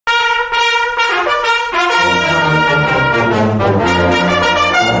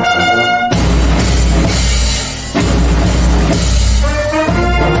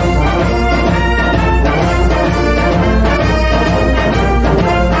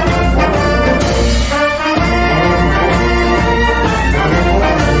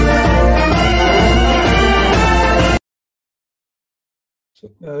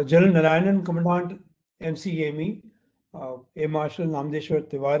General Narayanan, Commandant, MCEME, Air Marshal Narmdeshwar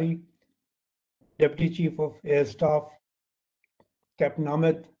Tiwari, Deputy Chief of Air Staff, Captain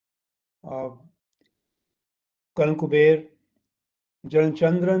Amit, Colonel Kuber, General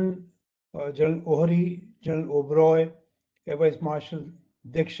Chandran, General Ohri, General Oberoi, Air Vice Marshal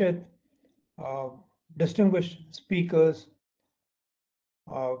Dikshit, distinguished speakers,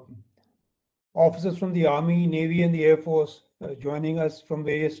 officers from the Army, Navy, and the Air Force joining us from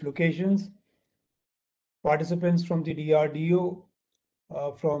various locations, participants from the DRDO,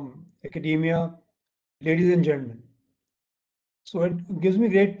 from academia, ladies and gentlemen. So it gives me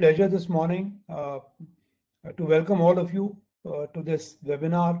great pleasure this morning to welcome all of you to this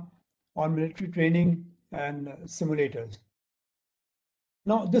webinar on military training and simulators.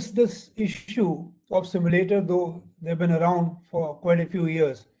 Now, this issue of simulator, though they've been around for quite a few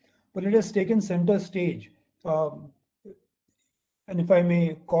years, but it has taken center stage. And if I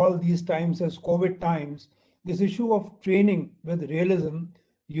may call these times as COVID times, this issue of training with realism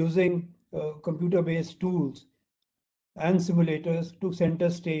using computer-based tools and simulators took center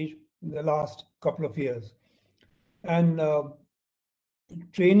stage in the last couple of years. And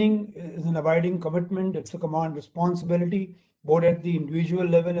training is an abiding commitment. It's a command responsibility, both at the individual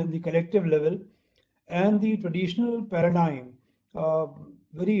level and the collective level. And the traditional paradigm,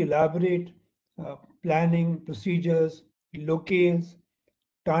 very elaborate planning, procedures, locales,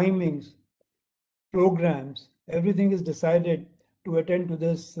 timings, programs, everything is decided to attend to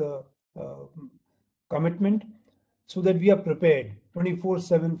this commitment so that we are prepared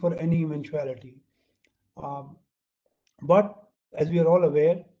 24/7 for any eventuality. But as we are all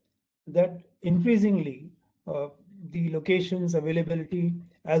aware, that increasingly the locations, availability,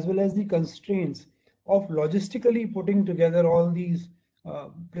 as well as the constraints of logistically putting together all these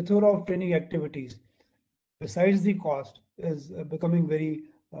plethora of training activities, besides the cost, is becoming very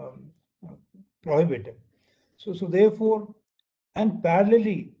prohibitive. So therefore, and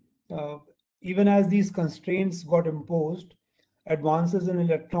parallelly, even as these constraints got imposed, advances in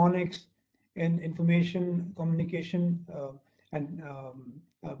electronics, in information communication and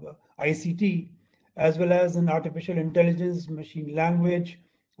ICT, as well as in artificial intelligence, machine language,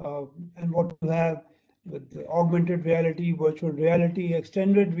 and what you have with augmented reality, virtual reality,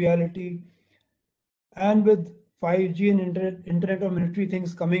 extended reality, and with 5G and Internet of Military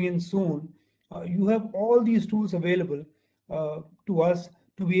Things coming in soon, you have all these tools available to us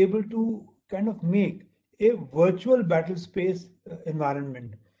to be able to kind of make a virtual battle space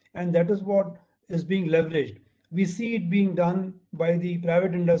environment. And that is what is being leveraged. We see it being done by the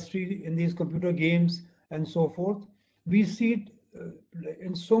private industry in these computer games and so forth. We see it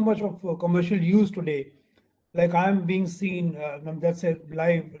in so much of commercial use today. Like I'm being seen, that's a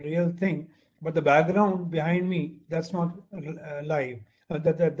live, real thing, but the background behind me, that's not live.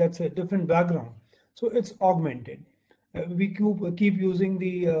 That's a different background. So it's augmented. We keep using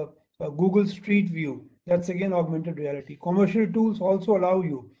the Google Street View. That's again augmented reality. Commercial tools also allow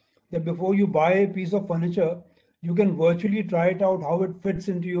you that before you buy a piece of furniture, you can virtually try it out, how it fits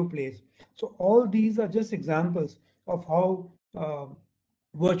into your place. So all these are just examples of how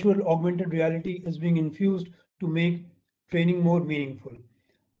virtual augmented reality is being infused to make training more meaningful.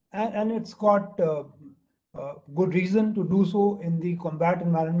 And it's got good reason to do so in the combat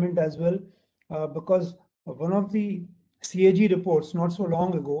environment as well, because one of the CAG reports not so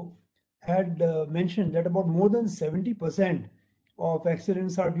long ago had mentioned that about more than 70% of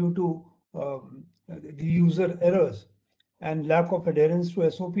accidents are due to the user errors and lack of adherence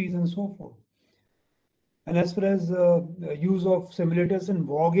to SOPs and so forth. And as far as use of simulators in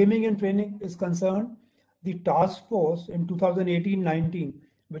wargaming and training is concerned, the task force in 2018-19,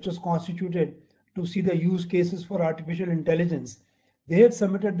 which was constituted to see the use cases for artificial intelligence, they had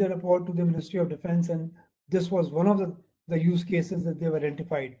submitted their report to the Ministry of Defense, and this was one of the use cases that they've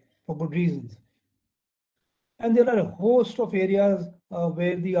identified for good reasons. And there are a host of areas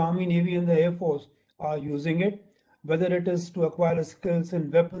where the Army, Navy, and the Air Force are using it, whether it is to acquire skills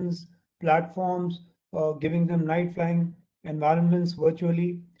in weapons, platforms, giving them night flying environments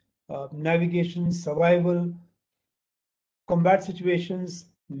virtually, navigation, survival, combat situations,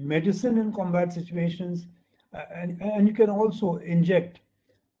 medicine in combat situations, and you can also inject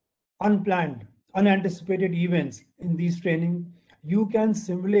unplanned, unanticipated events in these training. You can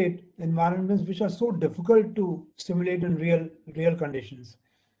simulate environments which are so difficult to simulate in real conditions.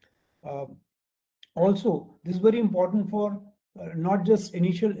 Also, this is very important for not just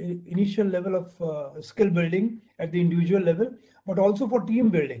initial level of skill building at the individual level, but also for team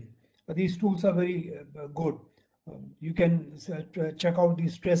building. These tools are very good. You can check out the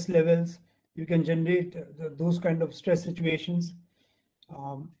stress levels. You can generate those kind of stress situations.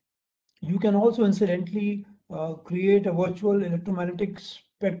 You can also incidentally create a virtual electromagnetic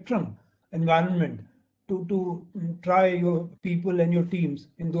spectrum environment to try your people and your teams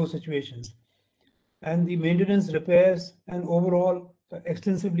in those situations. And the maintenance, repairs, and overall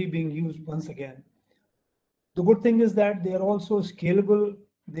extensively being used once again. The good thing is that they are also scalable,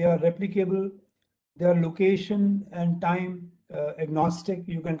 they are replicable, they are location and time agnostic.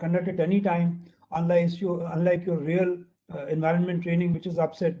 You can conduct it any time, unlike your real environment training, which is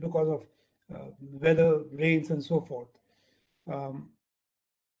upset because of weather, rains, and so forth.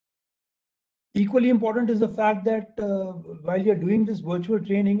 Equally important is the fact that while you're doing this virtual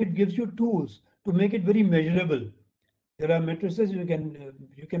training, it gives you tools to make it very measurable. There are matrices you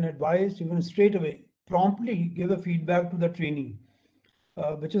can advise, you can straight away promptly give a feedback to the trainee,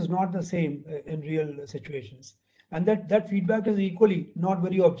 which is not the same in real situations. And that feedback is equally not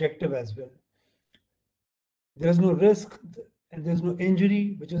very objective as well. There is no risk and there's no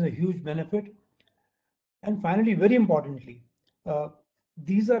injury, which is a huge benefit. And finally, very importantly,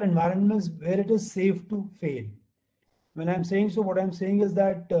 these are environments where it is safe to fail. When I'm saying so, what I'm saying is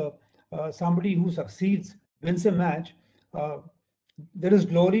that somebody who succeeds wins a match. There is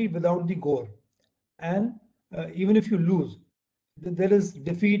glory without the gore. And even if you lose, there is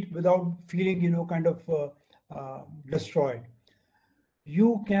defeat without feeling, kind of destroyed.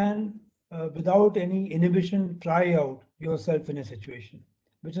 You can, without any inhibition, try out yourself in a situation,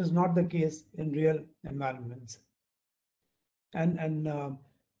 which is not the case in real environments.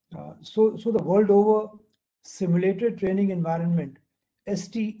 So the world over, simulated training environment,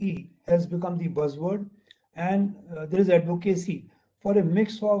 STE, has become the buzzword, and there is advocacy for a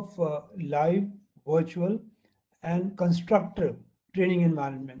mix of live, virtual, and constructive training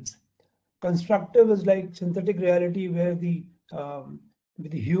environments. Constructive is like synthetic reality, where the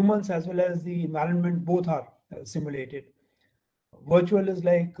humans as well as the environment both are simulated. Virtual is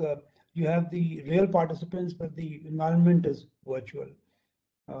like you have the real participants, but the environment is virtual.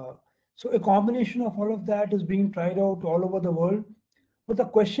 So a combination of all of that is being tried out all over the world. But the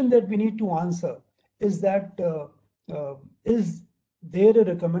question that we need to answer is that is there a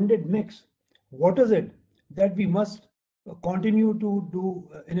recommended mix? What is it that we must continue to do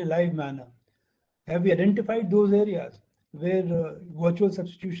in a live manner? Have we identified those areas where virtual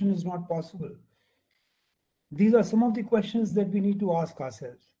substitution is not possible? These are some of the questions that we need to ask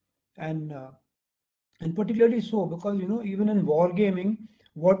ourselves. And particularly so because, even in wargaming,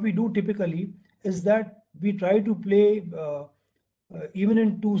 what we do typically is that we try to play, even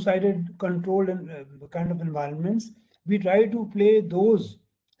in two-sided controlled kind of environments, we try to play those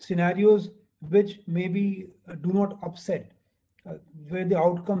scenarios which maybe do not upset, where the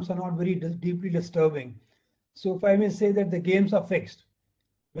outcomes are not very deeply disturbing. So if I may say that the games are fixed.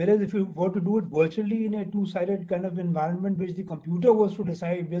 Whereas if you were to do it virtually in a two-sided kind of environment, which the computer was to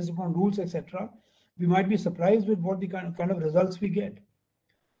decide based upon rules, etc., we might be surprised with what the kind of results we get.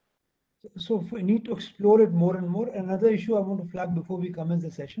 So we need to explore it more and more. Another issue I want to flag before we commence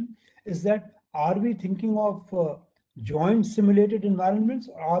the session is that are we thinking of joint simulated environments,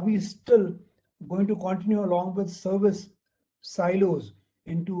 or are we still going to continue along with service silos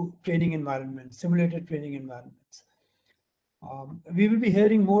into training environments, simulated training environments? We will be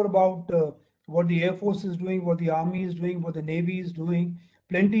hearing more about what the Air Force is doing, what the Army is doing, what the Navy is doing.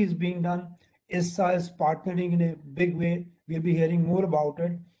 Plenty is being done. ISSA is partnering in a big way. We'll be hearing more about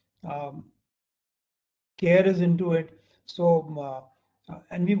it. CARE is into it. So,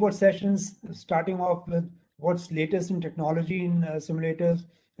 and we've got sessions starting off with what's latest in technology in simulators,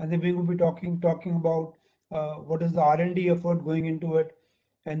 and then we will be talking about what is the R&D effort going into it,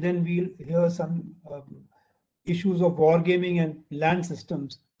 and then we'll hear some issues of wargaming and land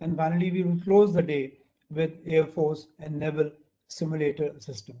systems, and finally we will close the day with Air Force and Naval simulator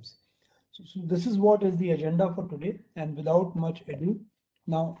systems. So this is what is the agenda for today, and without much ado,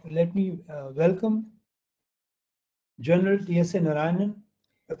 now let me welcome General TSA Narayanan,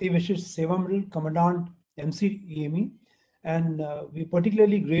 Ati Vishish Seva Medal Commandant MCEME, and we're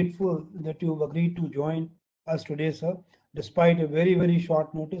particularly grateful that you've agreed to join us today, sir, despite a very, very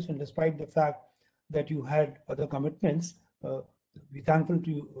short notice and despite the fact that you had other commitments. We're thankful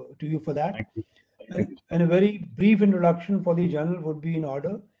to you for that. Thank you. And a very brief introduction for the General would be in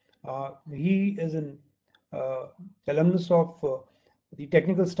order. He is an alumnus of the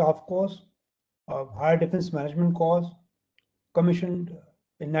Technical Staff course, Higher Defense Management course, commissioned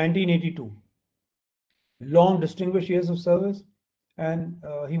in 1982. Long distinguished years of service, and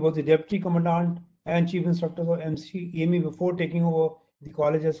he was the Deputy Commandant and Chief Instructor of MCEME before taking over the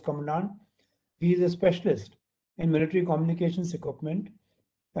college as Commandant. He is a specialist in military communications equipment,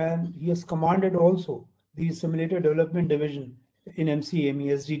 and he has commanded also the Simulator Development Division in MCEME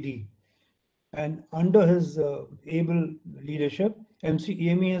SDD. And under his able leadership,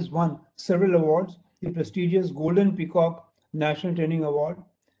 MCEME has won several awards: the prestigious Golden Peacock National Training Award,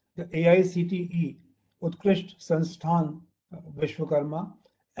 the AICTE Utkrisht Sansthan Vishwakarma,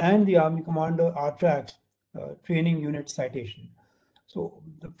 and the Army Commander RTRAC's Training Unit Citation. So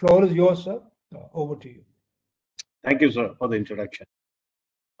the floor is yours, sir. Over to you. Thank you, sir, for the introduction.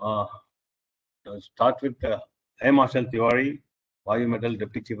 To start with Air Marshal Tiwari, Vayu Medal,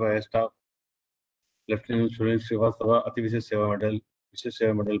 Deputy Chief of Air Staff, Lieutenant Sunil Srivastava, Ati Visesh Seva Medal, Visesh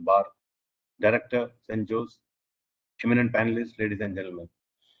Seva Medal Bar, Director, CENJOWS, eminent panelists, ladies and gentlemen.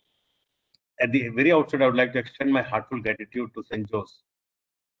 At the very outset, I would like to extend my heartfelt gratitude to CENJOWS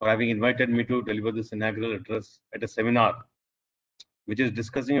for having invited me to deliver this inaugural address at a seminar which is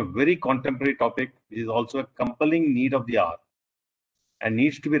discussing a very contemporary topic, which is also a compelling need of the hour and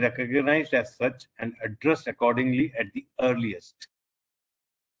needs to be recognized as such and addressed accordingly at the earliest.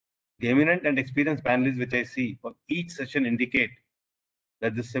 The eminent and experienced panelists which I see for each session indicate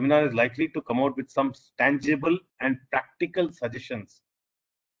that this seminar is likely to come out with some tangible and practical suggestions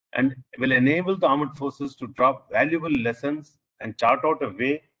and will enable the armed forces to drop valuable lessons and chart out a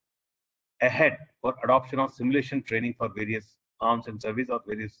way ahead for adoption of simulation training for various arms and service or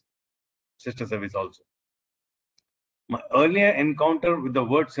various sister service also. My earlier encounter with the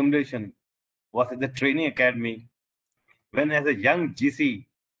word simulation was at the training academy when, as a young GC,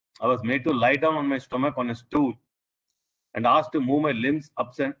 I was made to lie down on my stomach on a stool and asked to move my limbs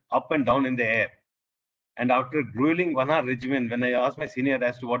up and down in the air. And after a grueling 1-hour regimen, when I asked my senior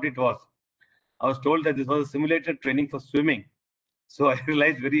as to what it was, I was told that this was a simulated training for swimming. So I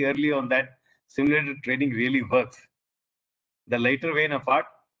realized very early on that simulated training really works. The later vein apart,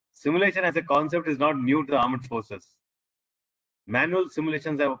 simulation as a concept is not new to the armed forces. Manual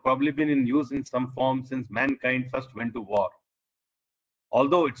simulations have probably been in use in some form since mankind first went to war.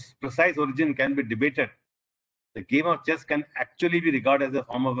 Although its precise origin can be debated, the game of chess can actually be regarded as a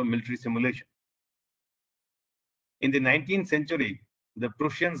form of a military simulation. In the 19th century, the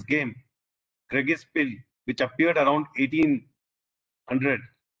Prussians' game, Kriegsspiel, which appeared around 1800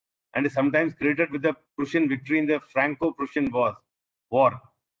 and is sometimes credited with the Prussian victory in the Franco-Prussian War,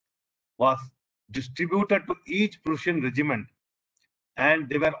 was distributed to each Prussian regiment, and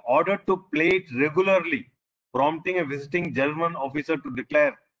they were ordered to play it regularly, prompting a visiting German officer to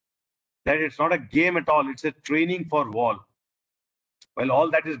declare that it's not a game at all, it's a training for war. While all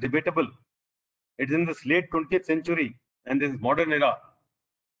that is debatable, it's in this late 20th century and this modern era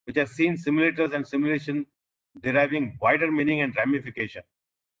which has seen simulators and simulation deriving wider meaning and ramification.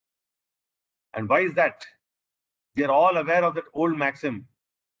 And why is that? We are all aware of that old maxim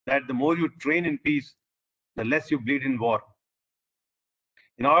that the more you train in peace, the less you bleed in war.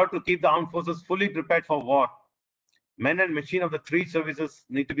 In order to keep the armed forces fully prepared for war, men and machine of the three services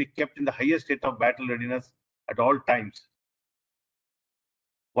need to be kept in the highest state of battle readiness at all times.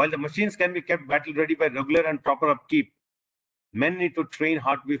 While the machines can be kept battle ready by regular and proper upkeep, men need to train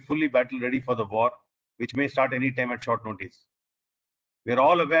hard to be fully battle ready for the war, which may start any time at short notice. We are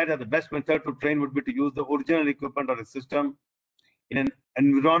all aware that the best method to train would be to use the original equipment or a system in an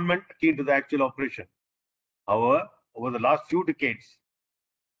environment akin to the actual operation. However, over the last few decades,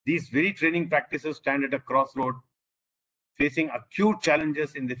 these very training practices stand at a crossroad, facing acute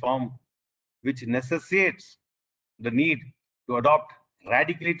challenges in the form which necessitates the need to adopt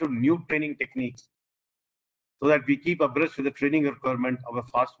radically to new training techniques so that we keep abreast with the training requirement of a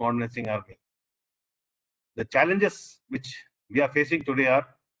fast modernizing army. The challenges which we are facing today are,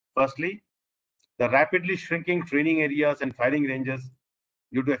 firstly, the rapidly shrinking training areas and firing ranges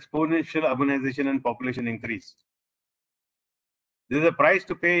due to exponential urbanization and population increase. There is a price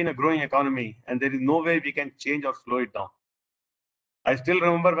to pay in a growing economy, and there is no way we can change or slow it down. I still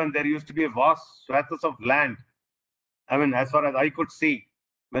remember when there used to be a vast swaths of land, as far as I could see,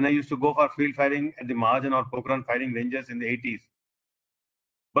 when I used to go for field firing at the Mahajan or Pokhran firing ranges in the 80s.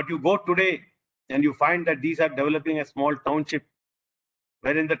 But you go today and you find that these are developing a small township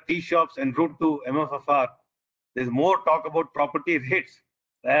wherein the tea shops en route to MFFR, there's more talk about property rates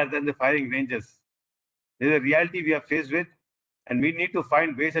rather than the firing ranges. There's a reality we are faced with, and we need to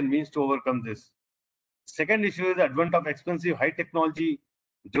find ways and means to overcome this. Second issue is the advent of expensive high technology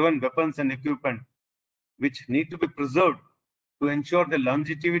driven weapons and equipment, which need to be preserved to ensure the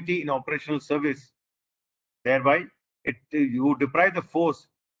longevity in operational service. Thereby, you deprive the force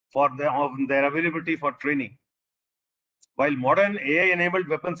of their availability for training. While modern AI-enabled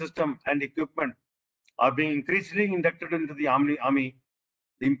weapon system and equipment are being increasingly inducted into the army,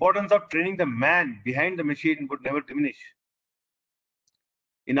 the importance of training the man behind the machine would never diminish.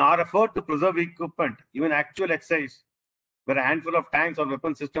 In our effort to preserve equipment, even actual exercise, where a handful of tanks or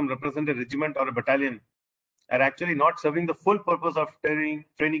weapon systems represent a regiment or a battalion, are actually not serving the full purpose of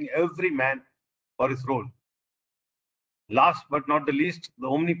training every man for his role. Last but not the least, the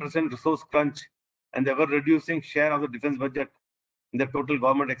omnipresent resource crunch and the ever-reducing share of the defense budget in the total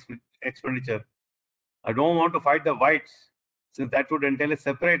government expenditure. I don't want to fight the whites, since that would entail a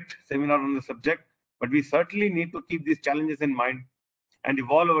separate seminar on the subject, but we certainly need to keep these challenges in mind and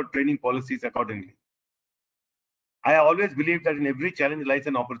evolve our training policies accordingly. I always believe that in every challenge lies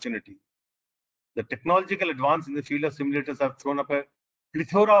an opportunity. The technological advance in the field of simulators have thrown up a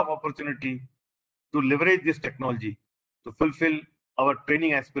plethora of opportunity to leverage this technology to fulfill our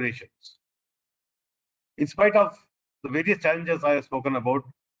training aspirations. In spite of the various challenges I have spoken about,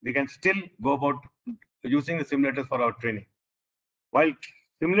 we can still go about using the simulators for our training. While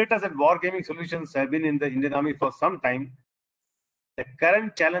simulators and wargaming solutions have been in the Indian Army for some time, the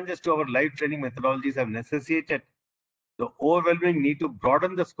current challenges to our live training methodologies have necessitated the overwhelming need to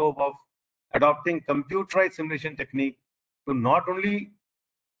broaden the scope of adopting computerized simulation technique to not only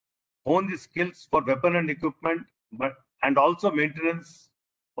hone the skills for weapon and equipment, and also maintenance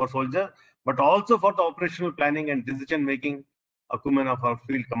for soldiers, but also for the operational planning and decision-making acumen of our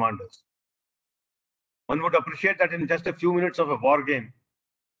field commanders. One would appreciate that in just a few minutes of a war game,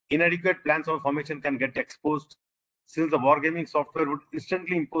 inadequate plans of formation can get exposed, since the wargaming software would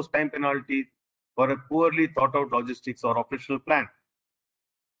instantly impose time penalties for a poorly thought out logistics or operational plan.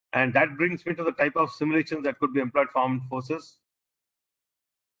 And that brings me to the type of simulations that could be employed for armed forces.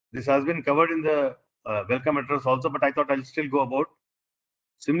 This has been covered in the welcome address also, but I thought I'll still go about.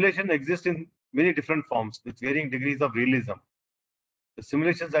 Simulation exists in many different forms with varying degrees of realism. The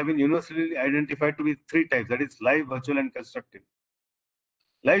simulations have been universally identified to be three types, that is live, virtual, and constructive.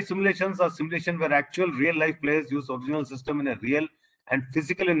 Live simulations are simulations where actual real-life players use original system in a real and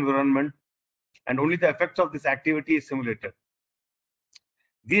physical environment, and only the effects of this activity is simulated.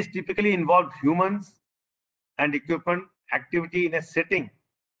 These typically involve humans and equipment activity in a setting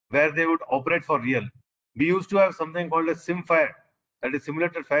where they would operate for real. We used to have something called a sim fire, that is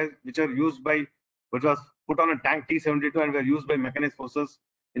simulated fires, which was put on a tank T-72 and were used by mechanized forces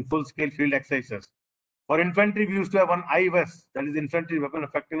in full-scale field exercises. For infantry, we used to have one IVES, that is infantry weapon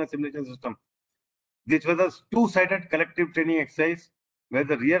effectiveness simulation system. This was a two-sided collective training exercise where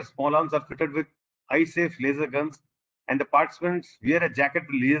the rear small arms are fitted with eye-safe laser guns and the participants wear a jacket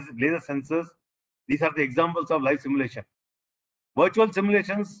with laser sensors. These are the examples of live simulation. Virtual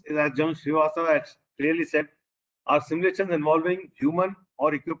simulations, as John Srivastava had clearly said, are simulations involving human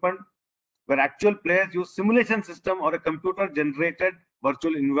or equipment where actual players use simulation system or a computer-generated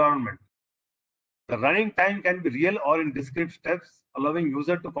virtual environment. The running time can be real or in discrete steps, allowing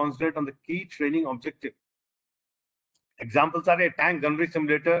user to concentrate on the key training objective. Examples are a tank gunnery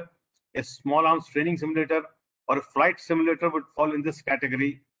simulator, a small arms training simulator, or a flight simulator would fall in this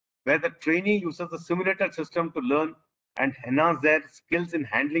category, where the trainee uses the simulated system to learn and enhance their skills in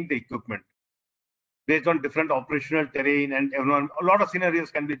handling the equipment. Based on different operational terrain and environment, a lot of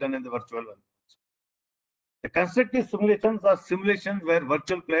scenarios can be done in the virtual one. The constructive simulations are simulations where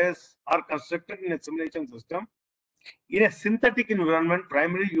virtual players are constructed in a simulation system in a synthetic environment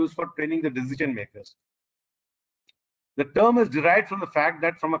primarily used for training the decision makers. The term is derived from the fact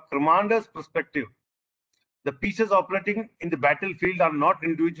that from a commander's perspective, the pieces operating in the battlefield are not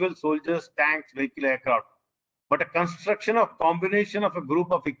individual soldiers, tanks, vehicle, aircraft, but a construction of combination of a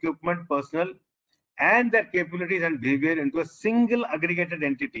group of equipment, personnel, and their capabilities and behavior into a single aggregated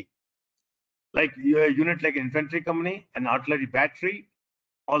entity, like a unit like an infantry company, an artillery battery,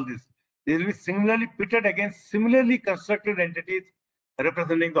 all this. They will be similarly pitted against similarly constructed entities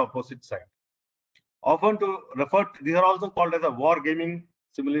representing the opposite side. Often these are also called as a wargaming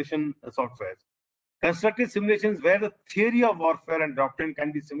simulation software. Constructed simulations where the theory of warfare and doctrine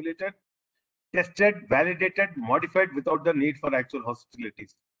can be simulated, tested, validated, modified without the need for actual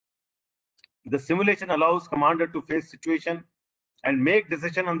hostilities. The simulation allows commander to face situation and make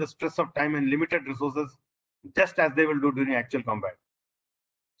decision on the stress of time and limited resources, just as they will do during actual combat.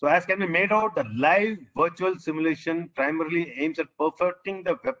 So as can be made out, the live virtual simulation primarily aims at perfecting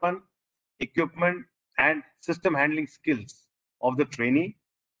the weapon, equipment, and system handling skills of the trainee,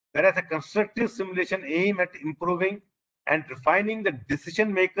 whereas a constructive simulation aims at improving and refining the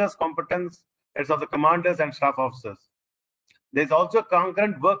decision makers' competence as of the commanders and staff officers. There's also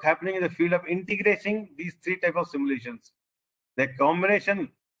concurrent work happening in the field of integrating these three types of simulations. The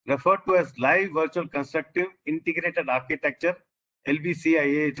combination referred to as live virtual constructive integrated architecture,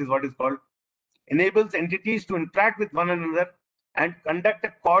 LVCIA, it is what is called, enables entities to interact with one another and conduct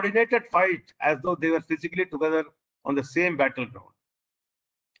a coordinated fight as though they were physically together on the same battleground.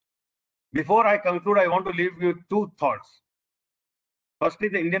 Before I conclude, I want to leave you two thoughts. Firstly,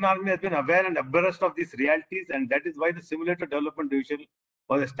 the Indian Army has been aware and abreast of these realities, and that is why the Simulator Development Division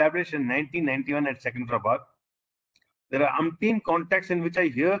was established in 1991 at Secunderabad. There are umpteen contexts in which I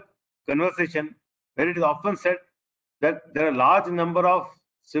hear conversation where it is often said that there are a large number of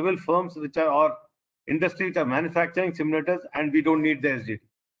civil firms which are or industries which are manufacturing simulators and we don't need the SDD.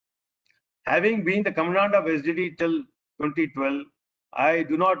 Having been the commandant of SDD till 2012, I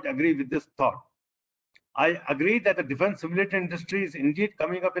do not agree with this thought. I agree that the defense simulator industry is indeed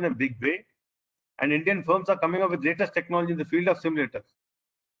coming up in a big way, and Indian firms are coming up with latest technology in the field of simulators.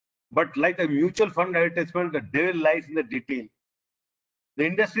 But like a mutual fund advertisement, the devil lies in the detail. The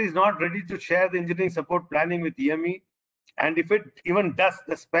industry is not ready to share the engineering support planning with EME, and if it even does,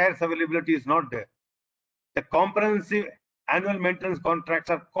 the spares availability is not there. The comprehensive annual maintenance contracts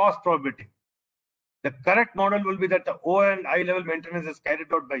are cost prohibitive. The correct model will be that the O and I level maintenance is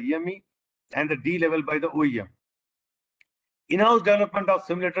carried out by EME and the D level by the OEM. In-house development of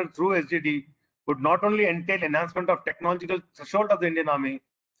simulator through SDD would not only entail enhancement of technological threshold of the Indian Army,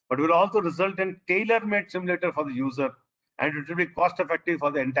 but will also result in tailor-made simulator for the user, and it will be cost-effective for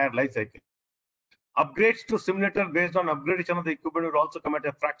the entire life cycle. Upgrades to simulator based on upgradation of the equipment would also come at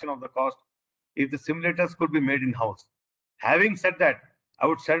a fraction of the cost if the simulators could be made in-house. Having said that, I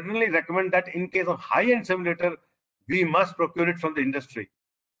would certainly recommend that in case of high-end simulator, we must procure it from the industry.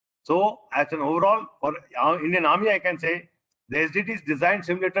 So, as an overall, for our Indian Army, I can say the SDD's design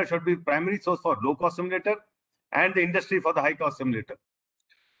simulator should be primary source for low-cost simulator and the industry for the high-cost simulator.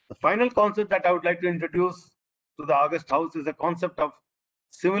 The final concept that I would like to introduce to the August House is the concept of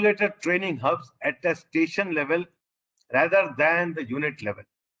simulator training hubs at the station level rather than the unit level.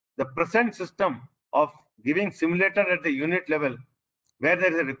 The present system of giving simulator at the unit level, where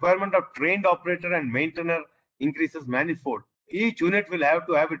there is a requirement of trained operator and maintainer, increases manifold. Each unit will have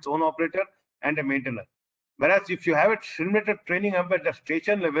to have its own operator and a maintainer. Whereas if you have a simulator training hub at the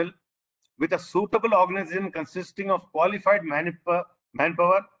station level with a suitable organization consisting of qualified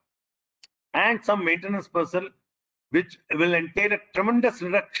manpower and some maintenance personnel, which will entail a tremendous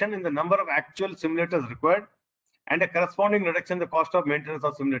reduction in the number of actual simulators required and a corresponding reduction in the cost of maintenance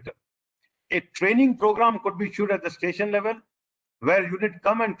of simulator. A training program could be issued at the station level, where unit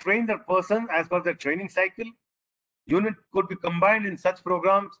come and train their person as per their training cycle. Unit could be combined in such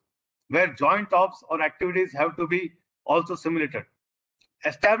programs where joint ops or activities have to be also simulated.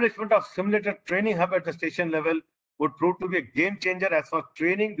 Establishment of simulator training hub at the station level would prove to be a game changer as far as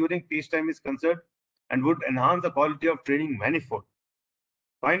training during peacetime is concerned and would enhance the quality of training manifold.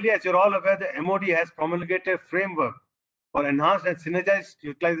 Finally, as you're all aware, the MOD has promulgated a framework for enhanced and synergized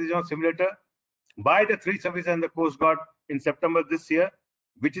utilization of simulator by the three services and the Coast Guard in September this year,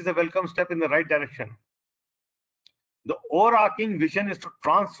 which is a welcome step in the right direction. The overarching vision is to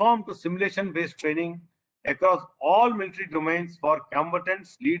transform to simulation-based training across all military domains for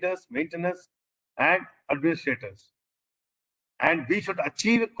combatants, leaders, maintainers, and administrators. And we should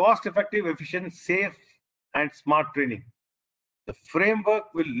achieve cost-effective, efficient, safe, and smart training. The framework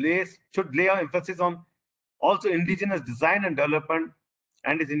should lay emphasis on also indigenous design and development,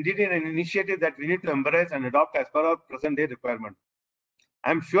 and is indeed an initiative that we need to embrace and adopt as per our present-day requirement.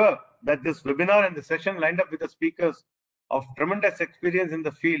 I'm sure that this webinar and the session lined up with the speakers of tremendous experience in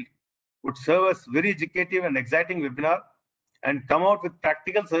the field would serve as very educative and exciting webinar and come out with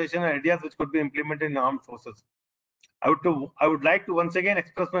practical suggestions and ideas which could be implemented in the armed forces. I would like to once again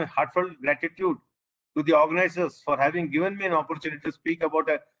express my heartfelt gratitude to the organizers for having given me an opportunity to speak about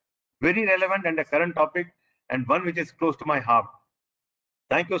a very relevant and a current topic, and one which is close to my heart.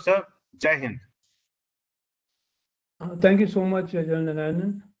 Thank you, sir. Jai Hind. Thank you so much, General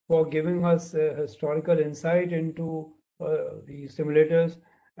Narayanan, for giving us a historical insight into the simulators,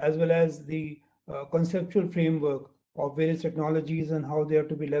 as well as the conceptual framework of various technologies and how they are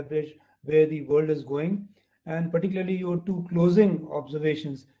to be leveraged, where the world is going, and particularly your two closing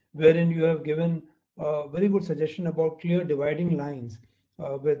observations, wherein you have given a very good suggestion about clear dividing lines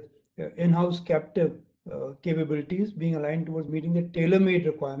with in-house captive capabilities being aligned towards meeting the tailor-made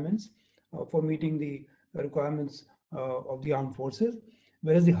requirements for meeting the requirements of the armed forces,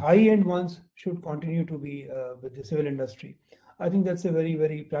 whereas the high-end ones should continue to be with the civil industry. I think that's a very,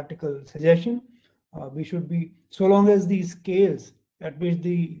 very practical suggestion. We should be, so long as the scales at which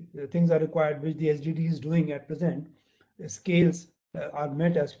the things are required, which the SDD is doing at present, scales are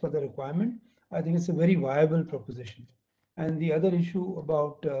met as per the requirement, I think it's a very viable proposition. And the other issue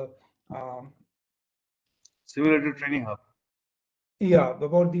about simulator training hub. Yeah,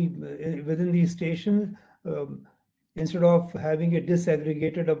 about the within the station, instead of having a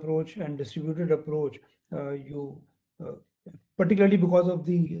disaggregated approach and distributed approach, particularly because of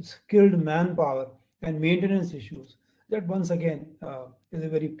the skilled manpower and maintenance issues, that once again is a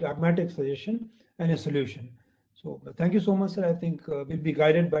very pragmatic suggestion and a solution. So thank you so much, sir. I think we'll be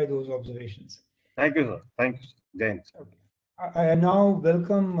guided by those observations. Thank you, sir. Thank you, Jain. Okay. I now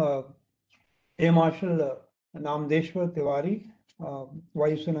welcome Air Marshal Narmdeshwar Tiwari,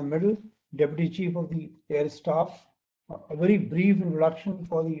 Vice in the Middle, Deputy Chief of the Air Staff. A very brief introduction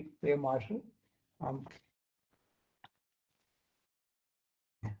for the Air Marshal.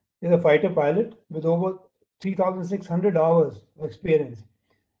 He's a fighter pilot with over 3,600 hours of experience,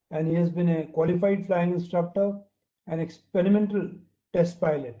 and he has been a qualified flying instructor and experimental test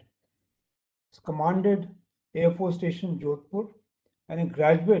pilot. He's commanded Air Force Station Jodhpur and a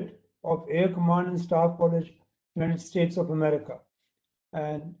graduate of Air Command and Staff College, United States of America.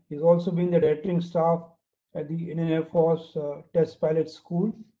 And he's also been the directing staff at the Indian Air Force Test Pilot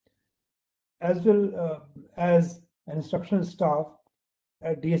School, as well as an instructional staff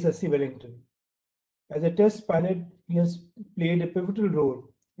at DSSC Wellington. As a test pilot, he has played a pivotal role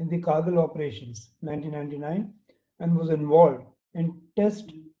in the Kargil operations 1999 and was involved in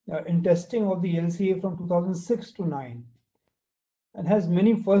testing of the LCA from 2006 to 9 and has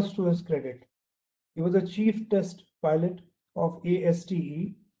many firsts to his credit. He was a chief test pilot of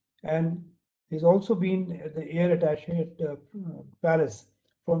ASTE, and he's also been the air attaché at Paris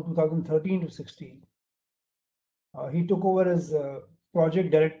from 2013 to 16. He took over as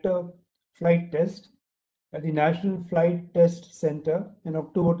project director flight test at the National Flight Test Center in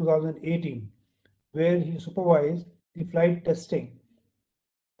October 2018, where he supervised the flight testing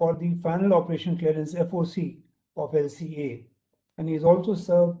for the final operation clearance FOC of LCA. And he's also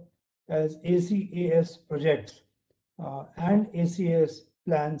served as ACAS projects and ACAS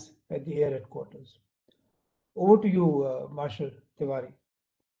plans at the air headquarters. Over to you, Marshal Tiwari.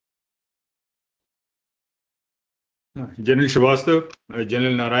 General Srivastava,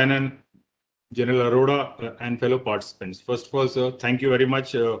 General Narayanan, General Arora, and fellow participants. First of all, sir, thank you very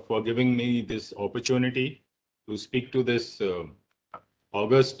much for giving me this opportunity to speak to this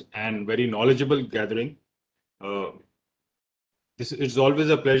august and very knowledgeable gathering. It's always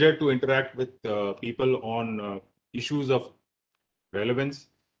a pleasure to interact with people on issues of relevance.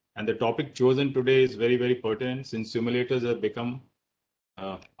 And the topic chosen today is very, very pertinent since simulators have become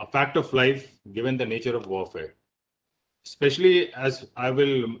a fact of life given the nature of warfare. Especially as I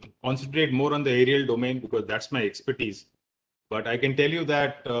will concentrate more on the aerial domain because that's my expertise. But I can tell you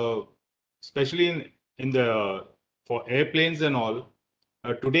that, especially for airplanes and all,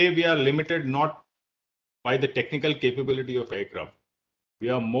 today we are limited not by the technical capability of aircraft. We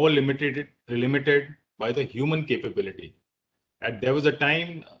are more limited by the human capability. And there was a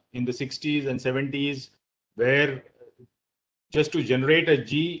time in the 60s and 70s where just to generate a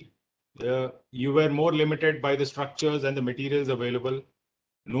G, you were more limited by the structures and the materials available.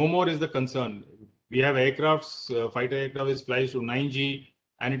 No more is the concern. We have aircrafts, fighter aircraft flies to 9G,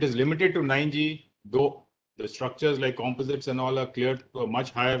 and it is limited to 9G, though the structures like composites and all are cleared to a much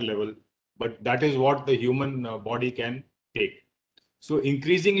higher level. But that is what the human body can take. So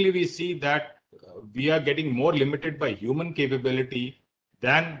increasingly, we see that we are getting more limited by human capability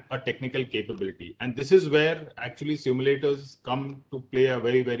than a technical capability. And this is where actually simulators come to play a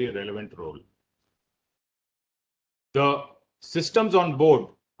very, very relevant role. The systems on board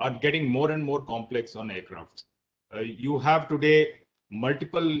are getting more and more complex on aircraft. You have today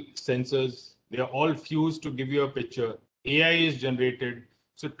multiple sensors. They are all fused to give you a picture. AI is generated.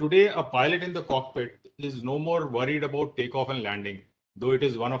 So today, a pilot in the cockpit is no more worried about takeoff and landing, though it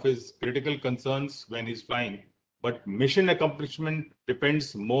is one of his critical concerns when he's flying. But mission accomplishment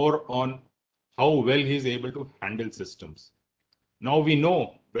depends more on how well he's able to handle systems. Now we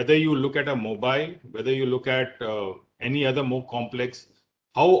know whether you look at a mobile, whether you look at any other more complex,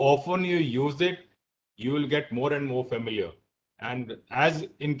 how often you use it, you will get more and more familiar. And as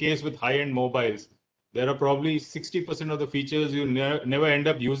in case with high-end mobiles, there are probably 60% of the features you never end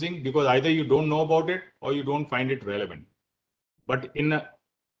up using because either you don't know about it or you don't find it relevant. But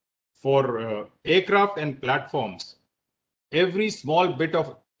for aircraft and platforms, every small bit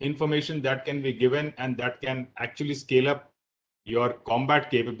of information that can be given and that can actually scale up your combat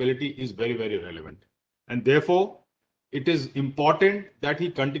capability is very, very relevant. And therefore, it is important that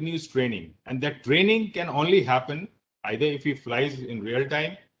he continues training. And that training can only happen either if he flies in real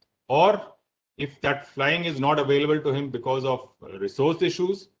time or if that flying is not available to him because of resource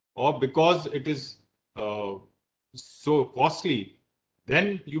issues or because it is so costly,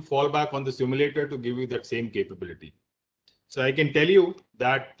 then you fall back on the simulator to give you that same capability. So I can tell you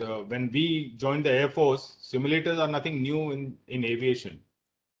that when we joined the Air Force, simulators are nothing new in aviation.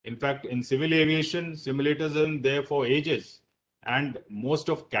 In fact, in civil aviation, simulators are there for ages. And most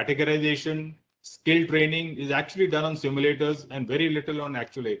of categorization, skill training is actually done on simulators and very little on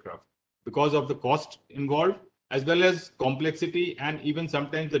actual aircraft because of the cost involved, as well as complexity and even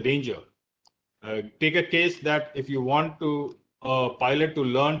sometimes the danger. Take a case that if you want to pilot to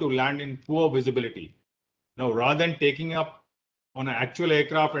learn to land in poor visibility. Now, rather than taking up on an actual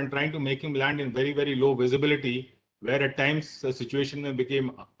aircraft and trying to make him land in very, very low visibility, where at times the situation may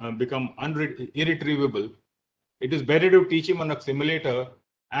become irretrievable, it is better to teach him on a simulator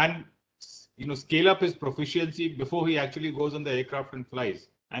and scale up his proficiency before he actually goes on the aircraft and flies.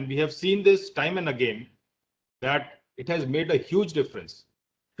 And we have seen this time and again that it has made a huge difference.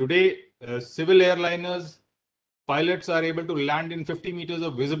 Today, civil airliners, pilots are able to land in 50 meters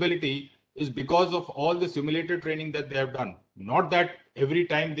of visibility is because of all the simulator training that they have done. Not that every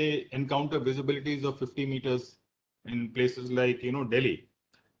time they encounter visibilities of 50 meters in places like Delhi.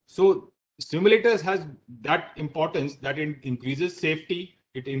 So simulators has that importance that it increases safety,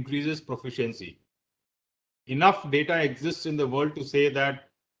 it increases proficiency. Enough data exists in the world to say that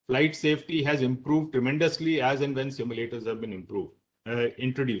flight safety has improved tremendously as and when simulators have been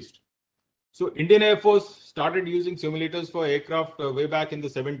introduced. So Indian Air Force started using simulators for aircraft way back in the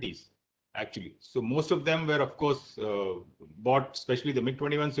 70s, actually. So most of them were, of course, bought, especially the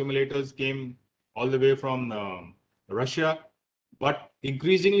MiG-21 simulators came all the way from Russia. But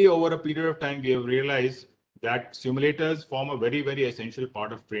increasingly over a period of time, we have realized that simulators form a very, very essential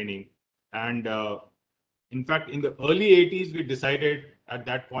part of training. And in fact, in the early 80s, we decided at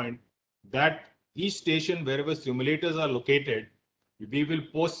that point that each station, wherever simulators are located, we will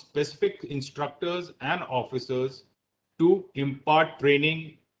post specific instructors and officers to impart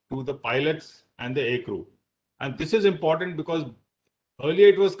training to the pilots and the aircrew. And this is important because earlier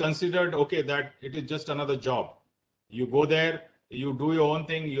it was considered, okay, that it is just another job. You go there, you do your own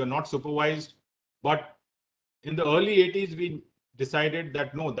thing, you're not supervised. But in the early 80s, we decided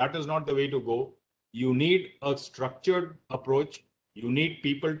that no, that is not the way to go. You need a structured approach. You need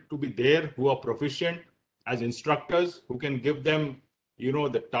people to be there who are proficient as instructors, who can give them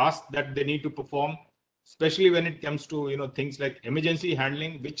the task that they need to perform, especially when it comes to things like emergency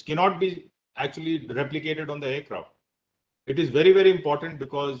handling, which cannot be actually replicated on the aircraft. It is very, very important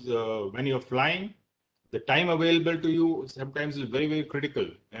because when you're flying, the time available to you sometimes is very, very critical.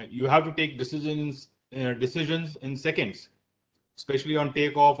 You have to take decisions in seconds, especially on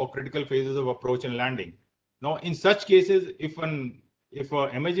takeoff or critical phases of approach and landing. Now, in such cases, if an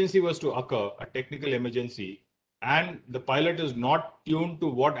emergency was to occur, a technical emergency, and the pilot is not tuned to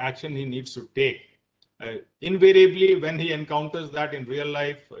what action he needs to take, invariably, when he encounters that in real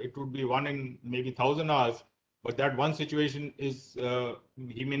life, it would be 1 in maybe 1,000 hours, but that one situation is,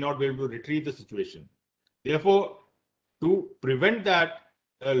 he may not be able to retrieve the situation. Therefore, to prevent that,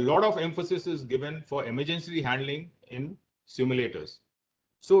 a lot of emphasis is given for emergency handling in simulators.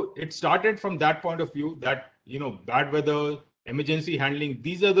 So it started from that point of view that, bad weather, emergency handling,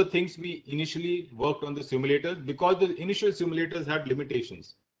 these are the things we initially worked on the simulators because the initial simulators had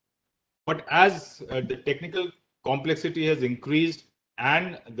limitations. But as the technical complexity has increased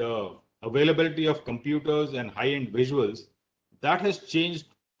and the availability of computers and high-end visuals, that has changed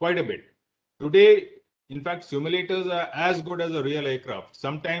quite a bit. Today, in fact, simulators are as good as a real aircraft,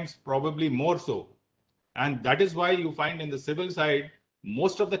 sometimes probably more so. And that is why you find in the civil side,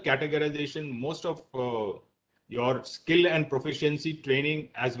 most of the categorization, most of your skill and proficiency training,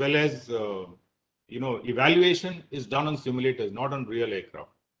 as well as evaluation is done on simulators, not on real aircraft.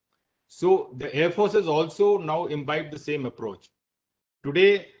 So the Air Force has also now imbibed the same approach.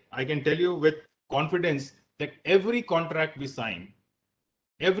 Today, I can tell you with confidence that every contract we sign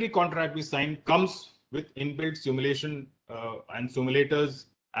comes with inbuilt simulation and simulators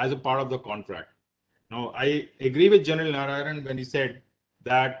as a part of the contract. Now, I agree with General Narayanan when he said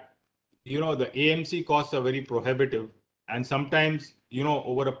that the AMC costs are very prohibitive, and sometimes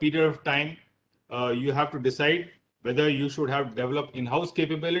over a period of time you have to decide whether you should have developed in-house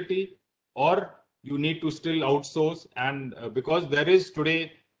capability or you need to still outsource. And because there is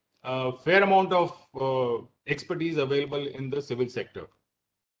today a fair amount of expertise available in the civil sector.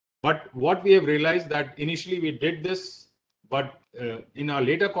 But what we have realized that initially we did this, but in our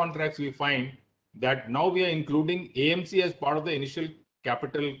later contracts we find that now we are including AMC as part of the initial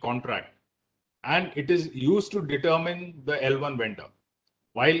capital contract, and it is used to determine the L1 vendor.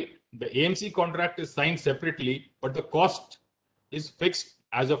 While the AMC contract is signed separately, but the cost is fixed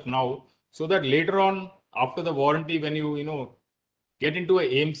as of now, so that later on after the warranty, when you get into a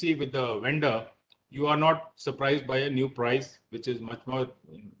AMC with the vendor, you are not surprised by a new price, which is much more,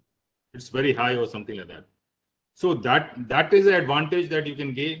 it's very high or something like that. So that is the advantage that you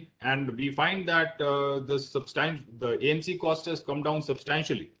can gain, and we find that the AMC cost has come down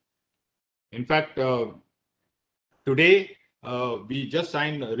substantially. In fact, today we just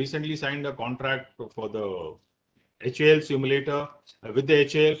recently signed a contract for the HAL simulator with the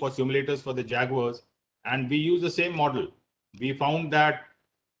HAL for simulators for the Jaguars, and we use the same model. We found that,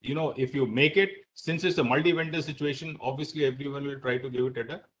 you know, if you make it, since it's a multi-vendor situation, obviously everyone will try to give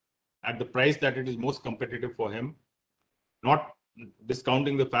it at the price that it is most competitive for him, not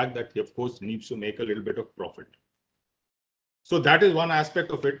discounting the fact that he of course needs to make a little bit of profit. So that is one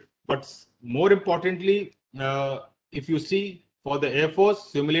aspect of it. But more importantly, if you see, for the Air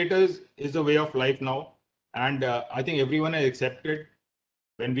Force, simulators is a way of life now. And I think everyone has accepted.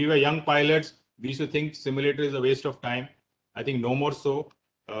 When we were young pilots, we used to think simulator is a waste of time. I think no more so.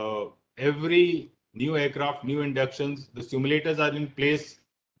 Every new aircraft, new inductions, the simulators are in place.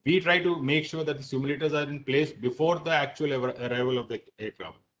 We try to make sure that the simulators are in place before the actual arrival of the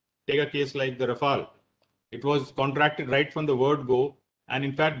aircraft. Take a case like the Rafale. It was contracted right from the word go. And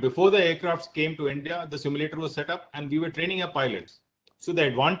in fact, before the aircrafts came to India, the simulator was set up and we were training our pilots. So the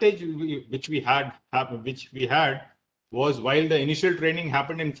advantage which we had was, while the initial training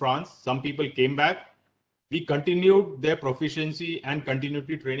happened in France, some people came back. We continued their proficiency and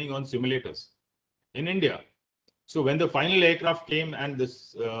continuity training on simulators in India. So when the final aircraft came and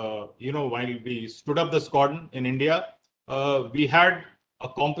this, while we stood up the squadron in India, we had a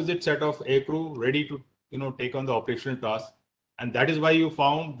composite set of aircrew ready to, take on the operational task. And that is why you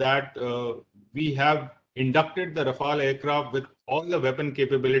found that we have inducted the Rafale aircraft with all the weapon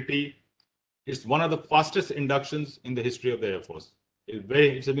capability. It's one of the fastest inductions in the history of the Air Force.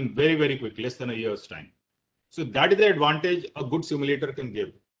 It's been very, very quick, less than a year's time. So that is the advantage a good simulator can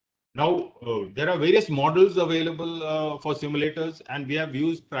give. Now, there are various models available for simulators, and we have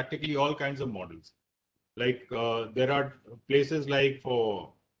used practically all kinds of models. Like there are places like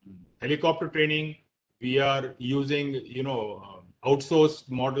for helicopter training, we are using, outsourced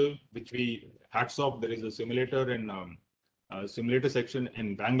model, which hats off, there is a simulator in simulator section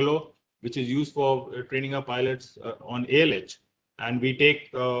in Bangalore, which is used for training our pilots on ALH. And we take,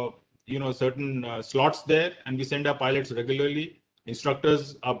 certain slots there, and we send our pilots regularly.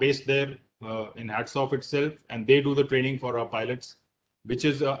 Instructors are based there in hats off itself, and they do the training for our pilots, which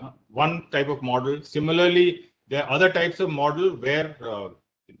is one type of model. Similarly, there are other types of model where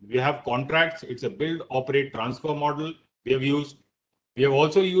we have contracts. It's a build, operate, transfer model. We have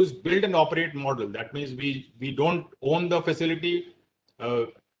also used build and operate model. That means we don't own the facility.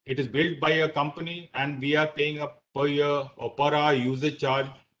 It is built by a company, and we are paying a per year or per hour usage charge,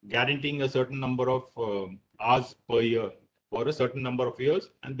 guaranteeing a certain number of hours per year for a certain number of years.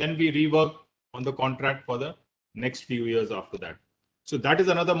 And then we rework on the contract for the next few years after that. So that is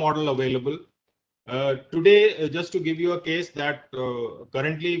another model available. Today, just to give you a case that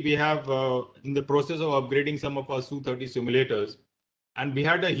currently we have in the process of upgrading some of our Su-30 simulators, and we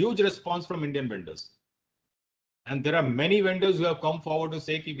had a huge response from Indian vendors. And there are many vendors who have come forward to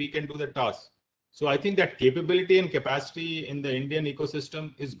say we can do the task. So I think that capability and capacity in the Indian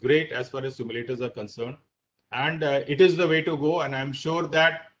ecosystem is great as far as simulators are concerned. And it is the way to go. And I'm sure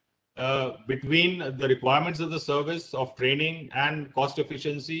that between the requirements of the service of training and cost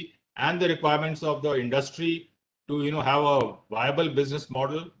efficiency and the requirements of the industry to have a viable business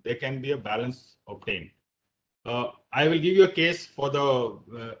model, there can be a balance obtained. I will give you a case for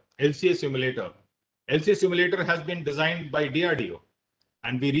the LCA simulator. LCA simulator has been designed by DRDO,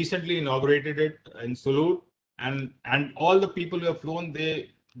 and we recently inaugurated it in Sood. And all the people who have flown,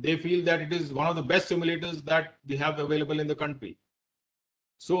 they feel that it is one of the best simulators that we have available in the country.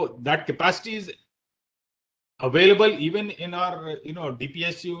 So that capacity is available even in our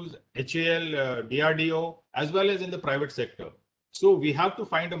DPSUs, HAL, DRDO, as well as in the private sector. So we have to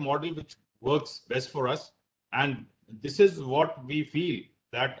find a model which works best for us. And this is what we feel,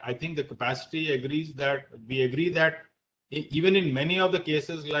 that I think the capacity we agree that even in many of the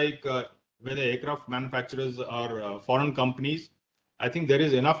cases, like where the aircraft manufacturers are foreign companies, I think there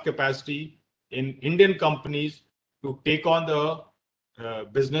is enough capacity in Indian companies to take on the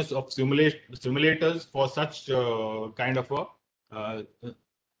business of simulators for such kind of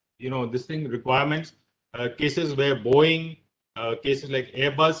requirements. Cases where Boeing, cases like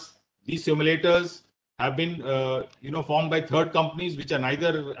Airbus, these simulators have been formed by third companies which are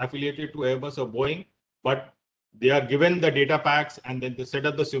neither affiliated to Airbus or Boeing, but they are given the data packs, and then they set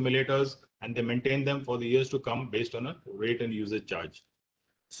up the simulators and they maintain them for the years to come based on a rate and usage charge.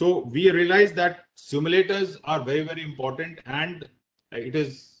 So we realize that simulators are very, very important, and it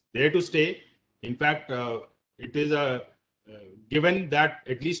is there to stay. In fact, it is a given that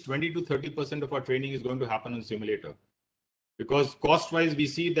at least 20 to 30% of our training is going to happen on simulator, because cost-wise we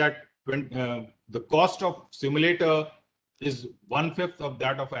see that the cost of simulator is 1/5 of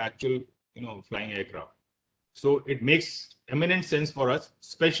that of actual flying aircraft. So it makes eminent sense for us,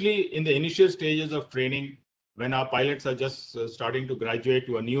 especially in the initial stages of training when our pilots are just starting to graduate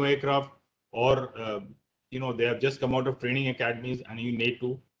to a new aircraft, or they have just come out of training academies and you need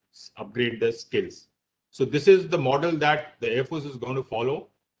to upgrade their skills. So this is the model that the Air Force is going to follow.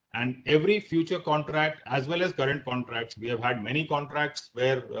 And every future contract, as well as current contracts, we have had many contracts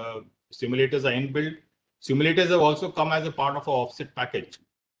where simulators are inbuilt. Simulators have also come as a part of our offset package.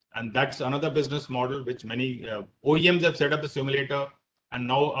 And that's another business model which many OEMs have set up a simulator and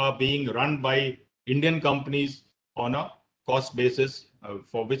now are being run by Indian companies on a cost basis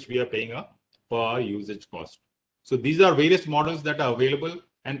for which we are paying a per usage cost. So these are various models that are available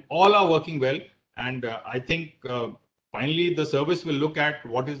and all are working well. And I think finally the service will look at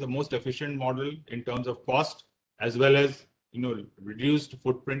what is the most efficient model in terms of cost, as well as reduced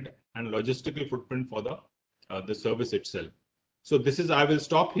footprint and logistical footprint for the service itself. So this is, I will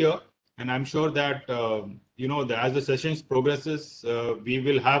stop here, and I'm sure that as the sessions progresses, we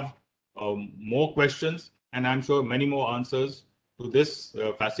will have more questions, and I'm sure many more answers to this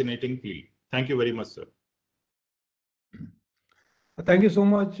fascinating field. Thank you very much, sir. Thank you so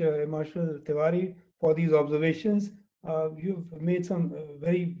much, Mshl Tiwari, for these observations. You've made some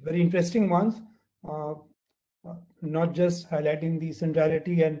very, very interesting ones, not just highlighting the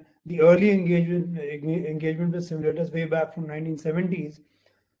centrality and the early engagement with simulators way back from 1970s.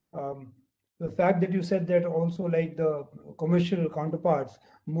 The fact that you said that also, like the commercial counterparts,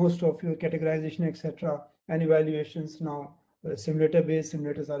 most of your categorization, etc., and evaluations now, simulator-based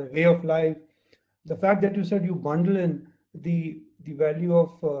simulators are a way of life. The fact that you said you bundle in the value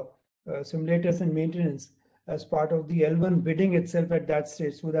of simulators and maintenance as part of the L1 bidding itself at that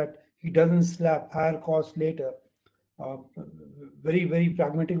stage, so that he doesn't slap higher cost later. Very, very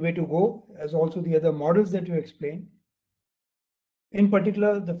pragmatic way to go, as also the other models that you explained. In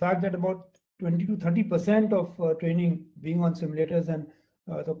particular, the fact that about 20 to 30% of training being on simulators and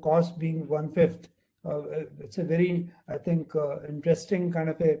the cost being 1/5. It's a very, I think, interesting kind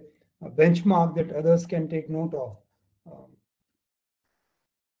of a benchmark that others can take note of.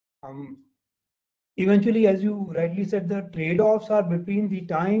 Eventually, as you rightly said, the trade-offs are between the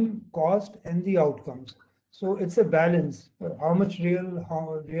time, cost, and the outcomes. So it's a balance. How much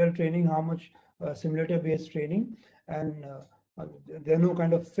real training, how much simulator-based training, and there are no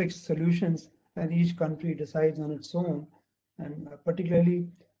kind of fixed solutions, and each country decides on its own. And particularly,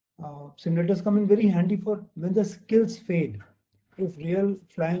 simulators come in very handy for when the skills fade. If real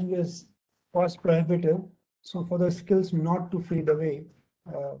flying is cost prohibitive, so for the skills not to fade away,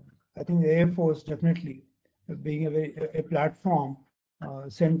 I think the Air Force definitely, being a platform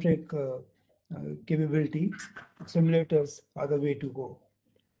centric capability, simulators are the way to go.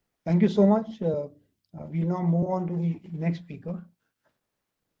 Thank you so much. We now move on to the next speaker.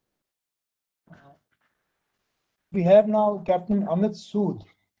 We have now Captain Amit Sood.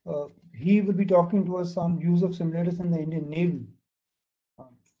 He will be talking to us on use of simulators in the Indian Navy.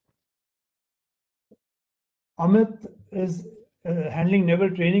 Amit is handling naval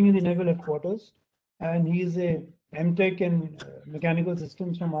training in the Naval Headquarters, and he is a MTech in Mechanical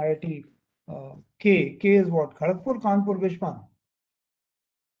Systems from IIT K. K is what? Kharagpur, Kanpur, which one?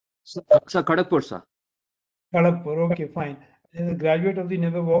 Sir, Kharagpur, sir. Kharagpur, okay, fine. He is a graduate of the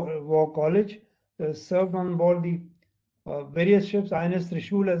Naval War College, served on board the various ships, INS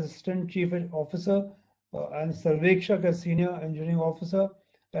Trishul as Assistant Chief Officer, and Sarvekshak as Senior Engineering Officer,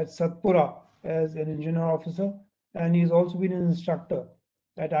 at Satpura as an Engineer Officer, and he's also been an instructor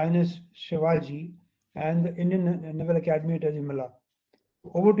at INS Shivaji and the Indian Naval Academy at Ajimala.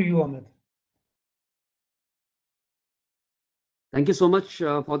 Over to you, Amit. Thank you so much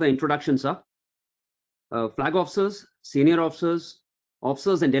for the introduction, sir. Flag officers, senior officers,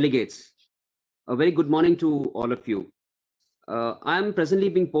 officers and delegates, a very good morning to all of you. I am presently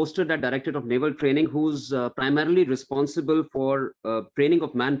being posted at Directorate of Naval Training, who's primarily responsible for training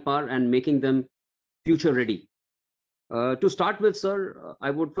of manpower and making them future ready. To start with, sir,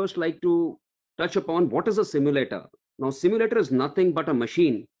 I would first like to touch upon what is a simulator. Now, simulator is nothing but a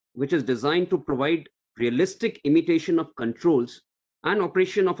machine which is designed to provide realistic imitation of controls and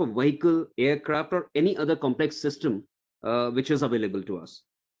operation of a vehicle, aircraft, or any other complex system which is available to us.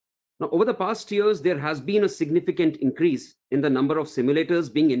 Now, over the past years, there has been a significant increase in the number of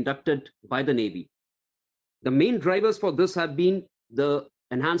simulators being inducted by the Navy. The main drivers for this have been the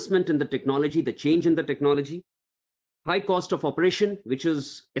enhancement in the technology, the change in the technology, high cost of operation, which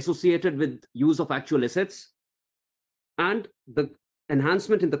is associated with use of actual assets, and the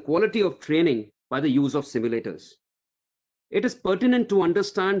enhancement in the quality of training by the use of simulators. It is pertinent to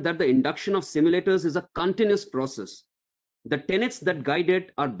understand that the induction of simulators is a continuous process the tenets that guide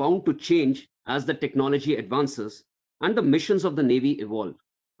it are bound to change as the technology advances and the missions of the Navy evolve.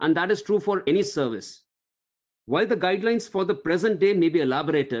 And that is true for any service. While the guidelines for the present day may be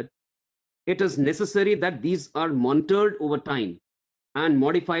elaborated, it is necessary that these are monitored over time and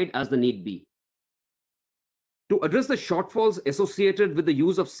modified as the need be. To address the shortfalls associated with the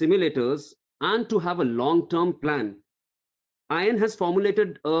use of simulators and to have a long-term plan, IAN has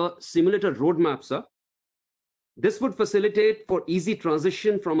formulated a simulator roadmap, sir. This would facilitate for easy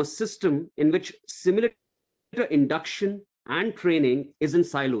transition from a system in which simulator induction and training is in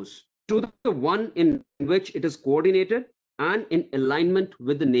silos to the one in which it is coordinated and in alignment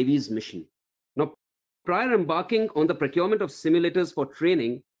with the Navy's mission. Now, prior embarking on the procurement of simulators for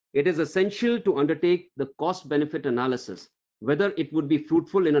training, it is essential to undertake the cost-benefit analysis, whether it would be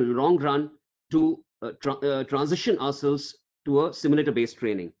fruitful in a long run to transition ourselves to a simulator-based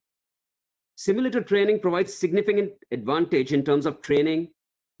training. Simulator training provides significant advantage in terms of training,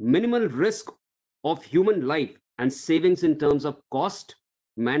 minimal risk of human life, and savings in terms of cost,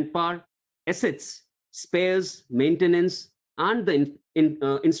 manpower, assets, spares, maintenance, and the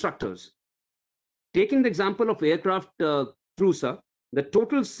instructors. Taking the example of aircraft crew, sir, the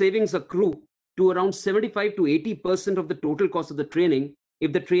total savings accrue to around 75 to 80% of the total cost of the training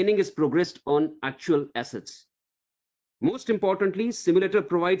if the training is progressed on actual assets. Most importantly, simulator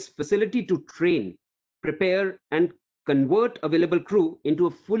provides facility to train, prepare, and convert available crew into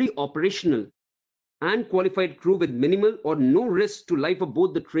a fully operational and qualified crew with minimal or no risk to life of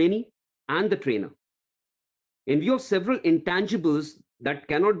both the trainee and the trainer. In view of several intangibles that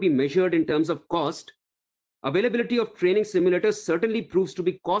cannot be measured in terms of cost, availability of training simulators certainly proves to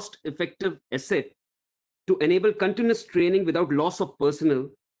be cost-effective asset to enable continuous training without loss of personnel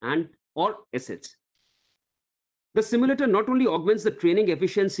and or assets. The simulator not only augments the training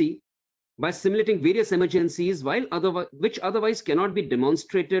efficiency by simulating various emergencies which otherwise cannot be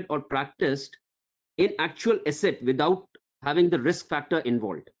demonstrated or practiced in actual asset without having the risk factor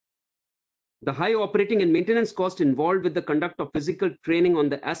involved. The high operating and maintenance cost involved with the conduct of physical training on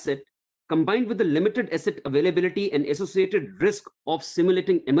the asset, combined with the limited asset availability and associated risk of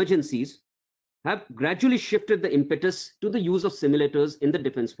simulating emergencies, have gradually shifted the impetus to the use of simulators in the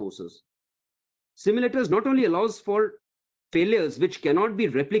defense forces. Simulators not only allows for failures which cannot be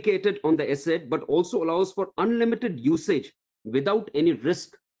replicated on the asset, but also allows for unlimited usage without any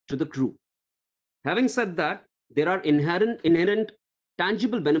risk to the crew. Having said that, there are inherent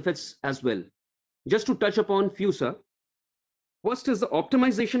tangible benefits as well. Just to touch upon few, sir. First is the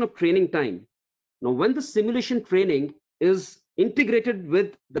optimization of training time. Now, when the simulation training is integrated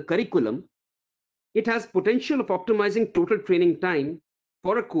with the curriculum, it has potential of optimizing total training time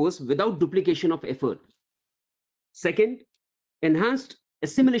for a course without duplication of effort. Second, enhanced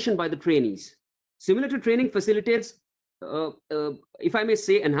assimilation by the trainees. Simulator training facilitates, if I may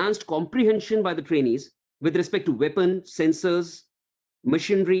say, enhanced comprehension by the trainees with respect to weapon, sensors,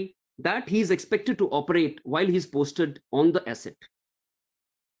 machinery that he is expected to operate while he is posted on the asset.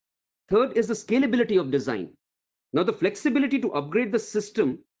 Third is the scalability of design. Now, the flexibility to upgrade the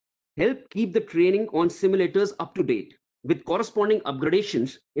system help keep the training on simulators up to date with corresponding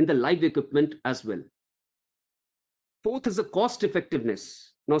upgradations in the live equipment as well. Fourth is the cost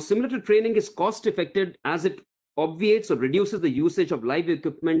effectiveness. Now, simulator training is cost effective as it obviates or reduces the usage of live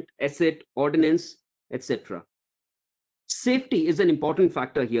equipment, asset, ordnance, etc. Safety is an important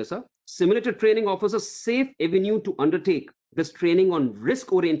factor here, sir. Simulator training offers a safe avenue to undertake this training on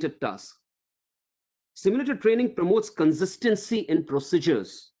risk-oriented tasks. Simulator training promotes consistency in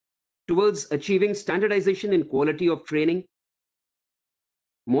procedures towards achieving standardization in quality of training.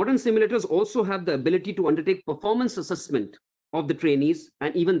 Modern simulators also have the ability to undertake performance assessment of the trainees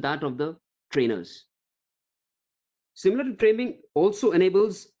and even that of the trainers. Simulator training also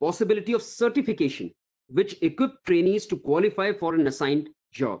enables possibility of certification, which equip trainees to qualify for an assigned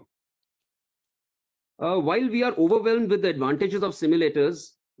job. While we are overwhelmed with the advantages of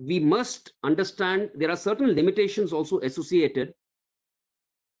simulators, we must understand there are certain limitations also associated.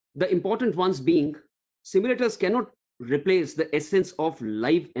 The important ones being, simulators cannot replace the essence of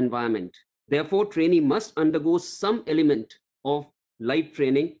live environment. Therefore, trainee must undergo some element of live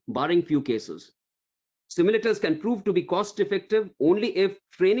training, barring few cases. Simulators can prove to be cost effective only if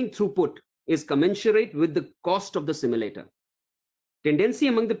training throughput is commensurate with the cost of the simulator. Tendency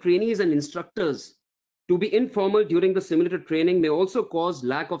among the trainees and instructors to be informal during the simulator training may also cause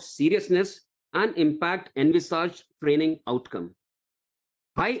lack of seriousness and impact envisaged training outcome.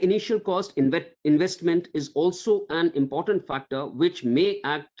 High initial cost investment is also an important factor which may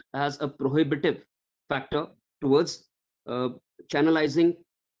act as a prohibitive factor towards channelizing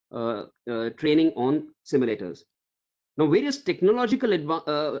training on simulators. Now, various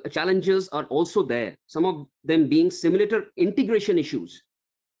technological challenges are also there, some of them being simulator integration issues,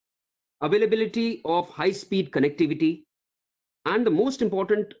 availability of high-speed connectivity, and the most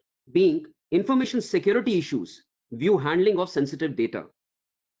important being information security issues, view handling of sensitive data.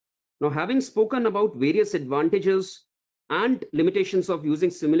 Now, having spoken about various advantages and limitations of using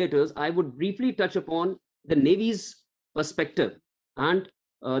simulators, I would briefly touch upon the Navy's perspective and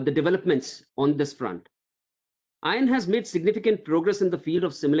the developments on this front. IAN has made significant progress in the field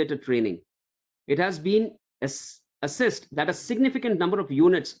of simulator training. It has been assessed that a significant number of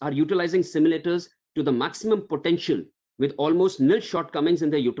units are utilizing simulators to the maximum potential with almost nil shortcomings in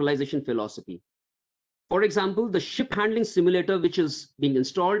their utilization philosophy. For example, the ship handling simulator, which is being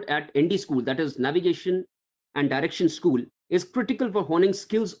installed at ND school, that is Navigation and Direction School, is critical for honing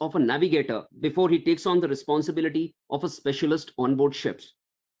skills of a navigator before he takes on the responsibility of a specialist on board ships.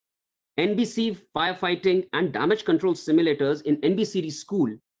 NBC firefighting and damage control simulators in NBCD school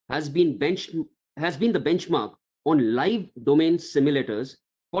has been the benchmark on live domain simulators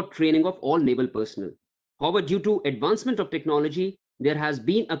for training of all naval personnel. However, due to advancement of technology, there has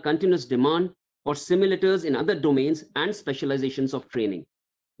been a continuous demand for simulators in other domains and specializations of training.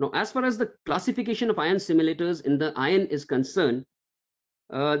 Now, as far as the classification of IAN simulators in the IAN is concerned,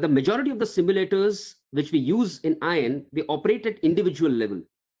 the majority of the simulators which we use in IAN, they operate at individual level,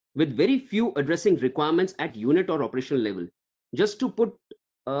 with very few addressing requirements at unit or operational level. Just to put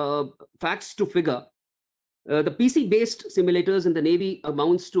facts to figure, the PC-based simulators in the Navy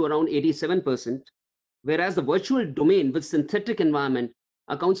amounts to around 87%, whereas the virtual domain with synthetic environment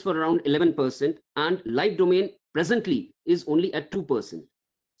accounts for around 11%, and live domain presently is only at 2%.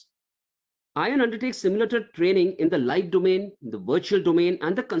 IAN undertakes simulator training in the live domain, the virtual domain,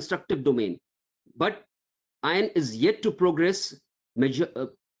 and the constructive domain, but IAN is yet to progress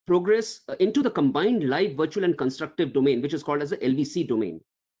into the combined live, virtual, and constructive domain, which is called as the LVC domain.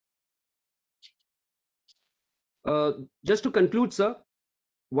 Just to conclude, sir,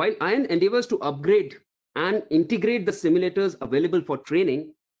 while IAN endeavors to upgrade and integrate the simulators available for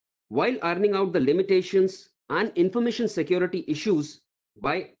training, while ironing out the limitations and information security issues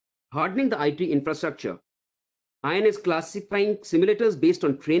by hardening the IT infrastructure, IAN is classifying simulators based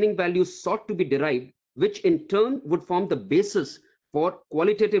on training values sought to be derived, which in turn would form the basis for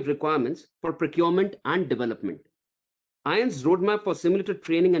qualitative requirements for procurement and development. IAN's roadmap for simulator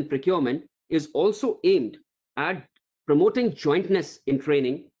training and procurement is also aimed at promoting jointness in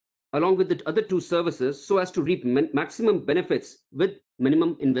training along with the other two services so as to reap maximum benefits with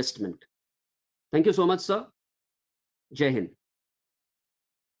minimum investment. Thank you so much, sir. Jai Hind.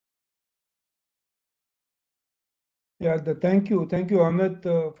 Yeah, thank you,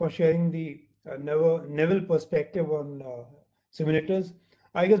 Amit, for sharing the naval perspective on simulators.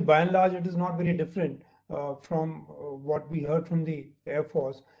 I guess by and large, it is not very different from what we heard from the Air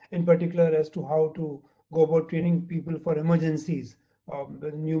Force, in particular as to how to go about training people for emergencies.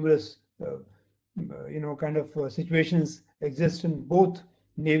 Numerous, kind of situations exist in both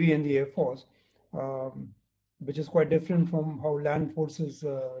Navy and the Air Force, which is quite different from how land forces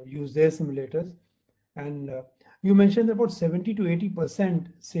use their simulators. And you mentioned about 70 to 80%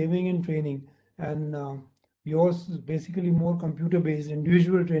 saving in training, and yours is basically more computer-based,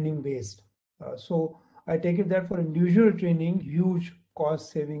 individual training based. So I take it that for individual training, huge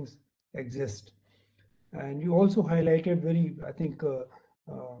cost savings exist. And you also highlighted very, I think,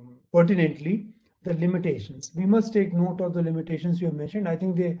 pertinently, the limitations. We must take note of the limitations you have mentioned. I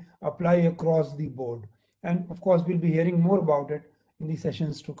think they apply across the board. And of course, we'll be hearing more about it in the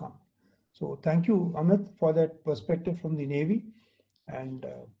sessions to come. So thank you, Amit, for that perspective from the Navy. And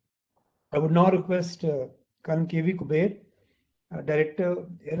I would now request Colonel K.V. Kuber, Director,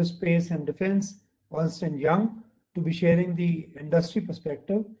 Aerospace and Defense, Ernst & Young, to be sharing the industry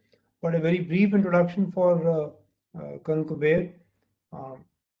perspective. But a very brief introduction for Colonel Kuber.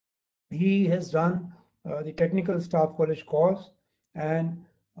 He has done the Technical Staff College course and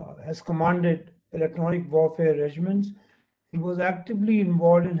has commanded electronic warfare regiments. He was actively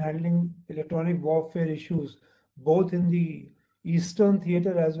involved in handling electronic warfare issues, both in the Eastern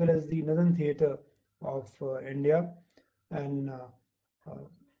Theater as well as the Northern Theater of India. And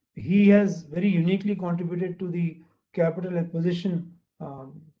he has very uniquely contributed to the capital acquisition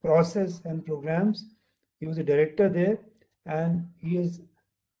process and programs. He was a director there, and he has,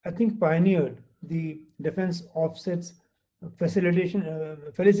 I think, pioneered the Defense Offsets Felicitation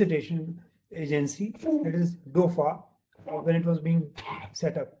Agency, that is DOFA, when it was being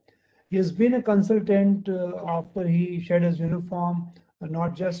set up. He has been a consultant after he shed his uniform,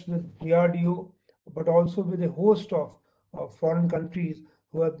 not just with DRDO, but also with a host of foreign countries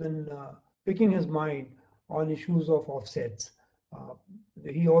who have been picking his mind on issues of offsets.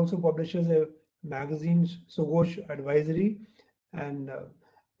 He also publishes a magazine, Sogosh Advisory, and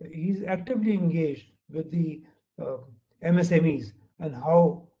he's actively engaged with the MSMEs and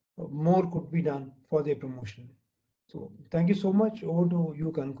how more could be done for their promotion. So thank you so much. Over to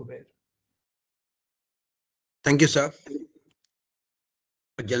you, Kuber. Thank you, sir.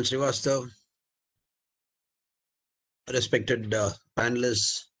 Jan Srivastava, respected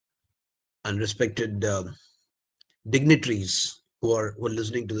panelists and respected dignitaries who are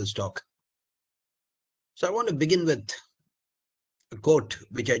listening to this talk. So I want to begin with a quote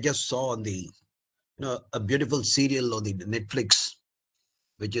which I just saw on the, a beautiful serial on the Netflix,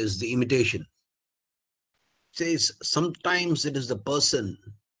 which is The Imitation. It says, sometimes it is the person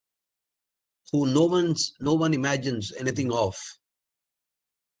who no one imagines anything of,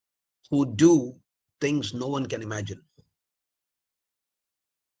 who do things no one can imagine.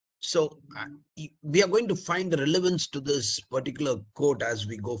 So we are going to find the relevance to this particular quote as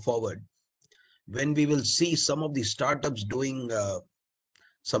we go forward, when we will see some of the startups doing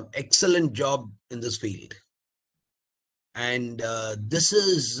some excellent job in this field. And this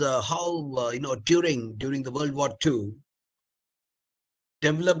is how, Turing, during the World War II,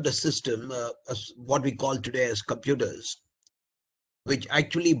 developed a system, what we call today as computers, which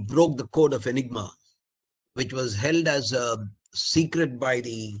actually broke the code of Enigma, which was held as a secret by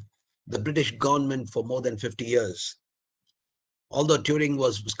the British government for more than 50 years. Although Turing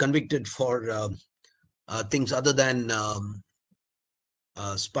was convicted for things other than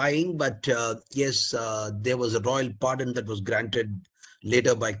spying, but yes, there was a royal pardon that was granted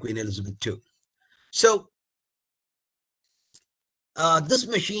later by Queen Elizabeth II. So this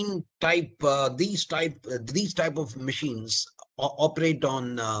machine type, these type of machines operate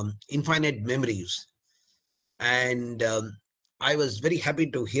on infinite memories. And I was very happy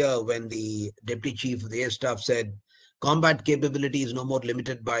to hear when the Deputy Chief of the Air Staff said, combat capability is no more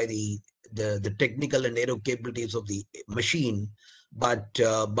limited by the technical and aero capabilities of the machine, but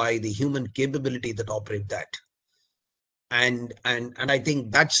by the human capability that operate that. And I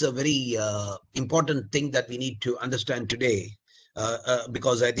think that's a very important thing that we need to understand today,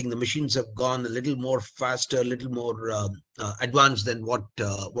 because I think the machines have gone a little more faster, a little more advanced than what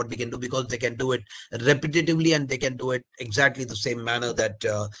we can do, because they can do it repetitively and they can do it exactly the same manner that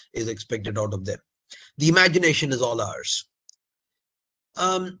is expected out of them. The imagination is all ours.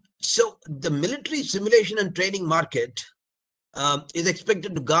 So the military simulation and training market is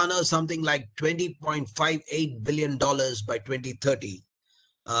expected to garner something like $20.58 billion by 2030.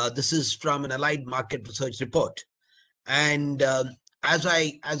 This is from an Allied Market Research report. And as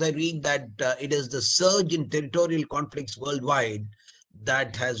I read that it is the surge in territorial conflicts worldwide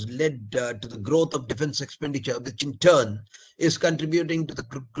that has led to the growth of defense expenditure, which in turn is contributing to the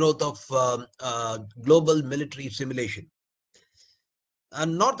growth of global military simulation.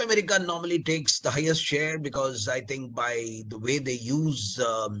 North America normally takes the highest share, because I think by the way they use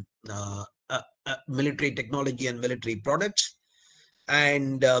military technology and military products.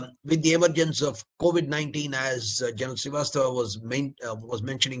 And with the emergence of COVID-19, as General Srivastava was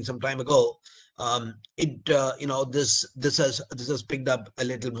mentioning some time ago, this has picked up a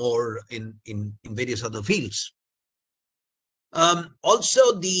little more in various other fields.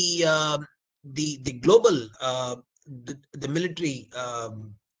 Also, the global the military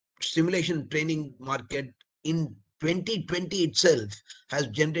simulation training market in 2020 itself has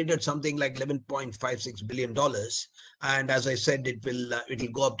generated something like $11.56 billion. And as I said, it will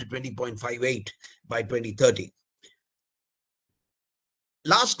go up to 20.58 by 2030.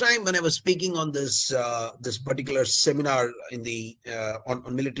 Last time when I was speaking on this this particular seminar in the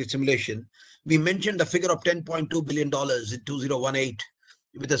on military simulation, we mentioned a figure of $10.2 billion in 2018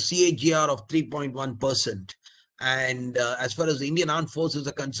 with a CAGR of 3.1%. And as far as the Indian Armed Forces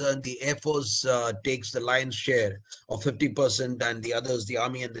are concerned, the Air Force takes the lion's share of 50%, and the others, the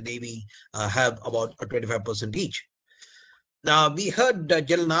Army and the Navy, have about 25% each. Now, we heard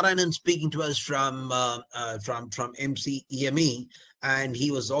General Narayanan speaking to us from MCEME, and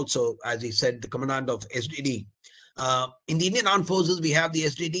he was also, as he said, the Commandant of SDD. In the Indian Armed Forces, we have the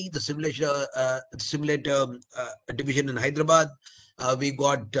SDD, the simulator division in Hyderabad. We've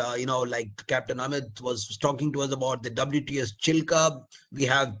got, like Captain Amit was talking to us about the WTS Chilka. We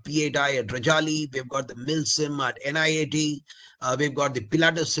have P8I at Rajali. We've got the MCEME at NIAT. We've got the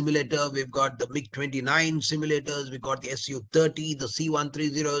Pilatus simulator. We've got the MiG-29 simulators. We've got the Su-30, the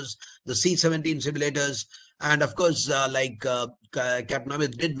C-130s, the C-17 simulators. And of course, like Captain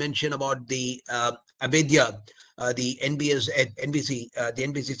Amit did mention about the Avedya, the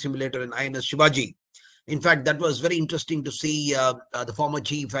NBC simulator in INS Shivaji. In fact, that was very interesting to see the former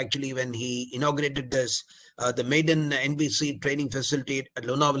chief actually when he inaugurated this, the maiden NBC training facility at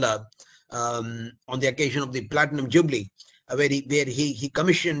Lonavala on the occasion of the Platinum Jubilee, where he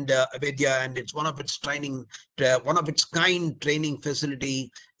commissioned AVSM, and it's one of its kind training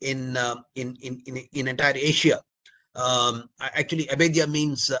facility in entire Asia. Actually, AVSM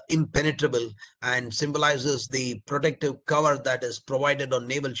means impenetrable and symbolizes the protective cover that is provided on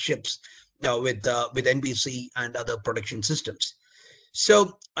naval ships with NBC and other protection systems.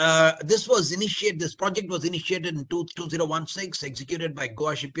 So this project was initiated in 2016, executed by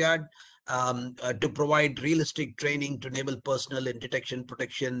Goa Shipyard to provide realistic training to naval personnel in detection,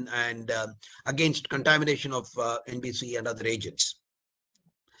 protection, and against contamination of NBC and other agents.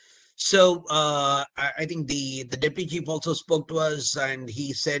 So I think the deputy chief also spoke to us, and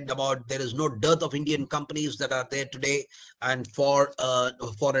he said about there is no dearth of Indian companies that are there today, and for an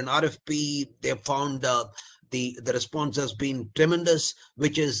RFP they found the response has been tremendous,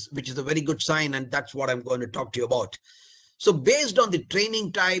 which is a very good sign, and that's what I'm going to talk to you about. So based on the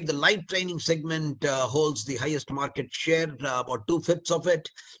training type, the light training segment holds the highest market share, about 2/5 of it,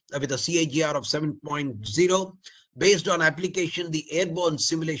 with a CAGR of 7.0. Based on application, the airborne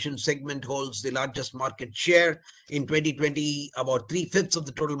simulation segment holds the largest market share. In 2020, about 3/5 of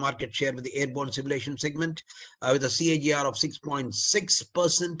the total market share with the airborne simulation segment, with a CAGR of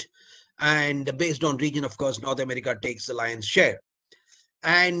 6.6%. And based on region, of course, North America takes the lion's share.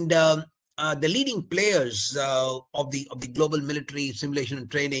 And the leading players of the global military simulation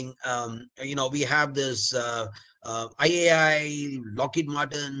and training, we have this IAI, Lockheed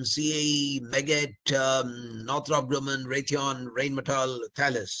Martin, CAE, Megget, Northrop Grumman, Raytheon, Rheinmetall,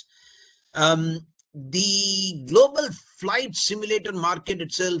 Thales. The global flight simulator market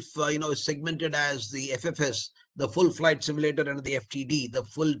itself, is segmented as the FFS, the full flight simulator, and the FTD, the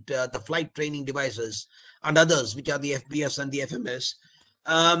flight training devices, and others, which are the FBS and the FMS.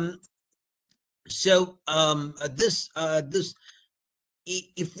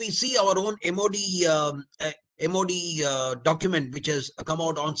 If we see our own MOD document, which has come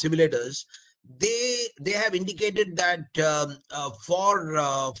out on simulators, they have indicated that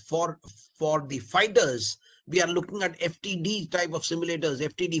for the fighters, we are looking at FTD type of simulators,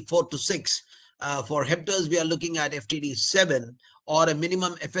 FTD 4 to 6. For Hepters, we are looking at FTD 7 or a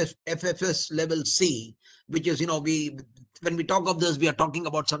minimum FFS level C, which is, when we talk of this, we are talking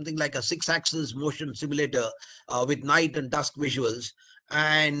about something like a 6-axis motion simulator with night and dusk visuals.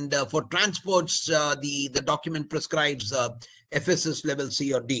 And for transports, the document prescribes FSS level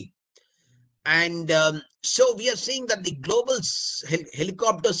C or D. And so we are seeing that the global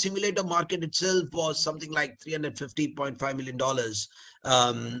helicopter simulator market itself was something like $350.5 million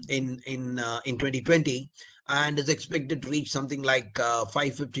in 2020, and is expected to reach something like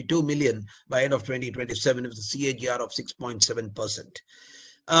 552 million by end of 2027 with a CAGR of 6.7%.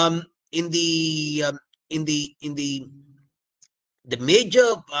 The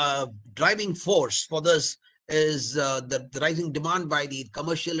major driving force for this is the rising demand by the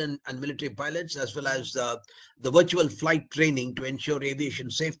commercial and military pilots, as well as the virtual flight training to ensure aviation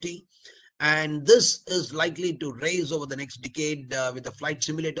safety. And this is likely to rise over the next decade with the flight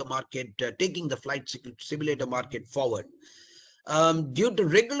simulator market, taking the flight simulator market forward. Due to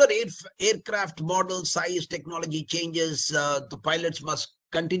regular aircraft model size technology changes, the pilots must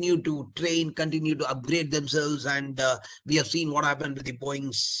continue to train, continue to upgrade themselves, and we have seen what happened with the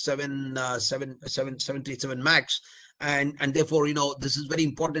Boeing 737 MAX, and therefore, this is very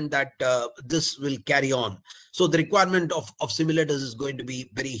important that this will carry on. So the requirement of simulators is going to be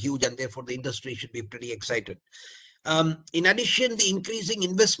very huge, and therefore the industry should be pretty excited. In addition, the increasing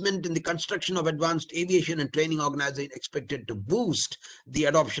investment in the construction of advanced aviation and training organization expected to boost the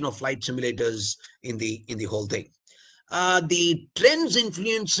adoption of flight simulators in the whole thing. The trends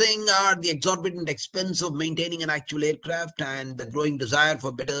influencing are the exorbitant expense of maintaining an actual aircraft and the growing desire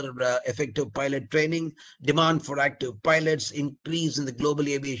for better effective pilot training, demand for active pilots, increase in the global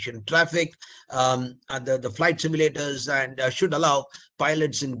aviation traffic, the flight simulators, and should allow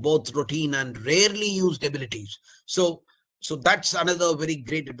pilots in both routine and rarely used abilities. So that's another very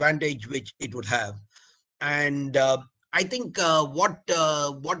great advantage which it would have. And I think what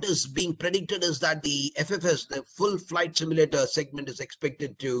is being predicted is that the FFS, the full flight simulator segment, is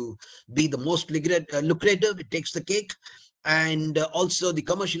expected to be the most lucrative. It takes the cake. And also the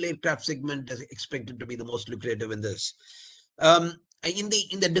commercial aircraft segment is expected to be the most lucrative in this. In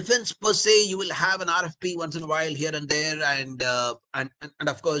the defense per se, you will have an RFP once in a while here and there, and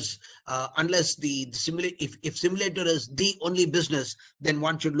of course, unless if simulator is the only business, then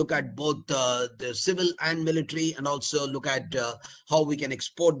one should look at both the civil and military, and also look at how we can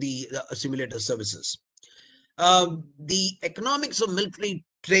export the simulator services. The economics of military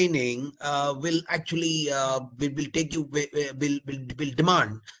training will actually will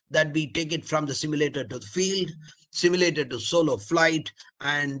demand that we take it from the simulator to the field, simulator to solo flight,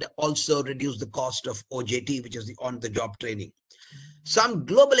 and also reduce the cost of OJT, which is the on-the-job training. Some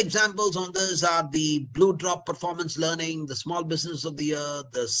global examples on this are the Blue Drop Performance Learning, the Small Business of the Year,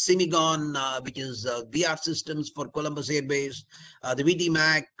 the Semigon, which is VR systems for Columbus Air Base, the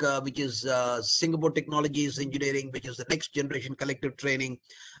VTMAC, which is Singapore Technologies Engineering, which is the next generation collective training.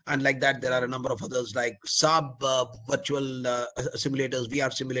 And like that, there are a number of others like Saab virtual simulators, VR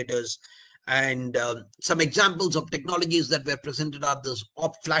simulators. And some examples of technologies that were presented are this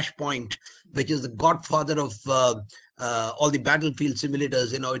Flashpoint, which is the godfather of all the battlefield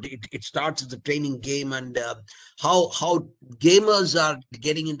simulators. You know, it starts as a training game, and how gamers are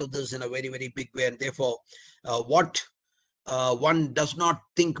getting into this in a very, very big way. And therefore, what one does not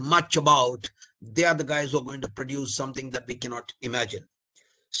think much about, they are the guys who are going to produce something that we cannot imagine.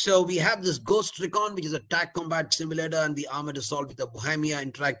 So we have this Ghost Recon, which is a TAC combat simulator, and the Armored Assault with the Bohemia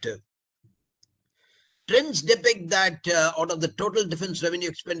Interactive. Trends depict that out of the total defense revenue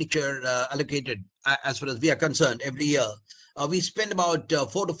expenditure allocated, as far as we are concerned, every year, we spend about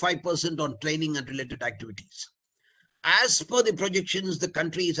 4 to 5% on training and related activities. As per the projections, the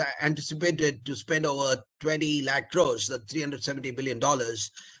country is anticipated to spend over 20 lakh crores, $370 billion,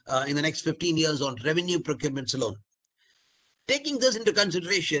 in the next 15 years on revenue procurements alone. Taking this into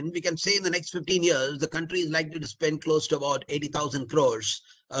consideration, we can say in the next 15 years, the country is likely to spend close to about 80,000 crores,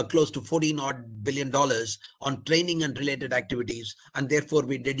 close to $14 billion on training and related activities. And therefore,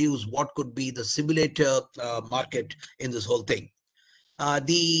 we deduce what could be the simulator market in this whole thing.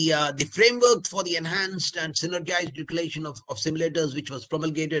 The framework for the enhanced and synergized utilization of simulators, which was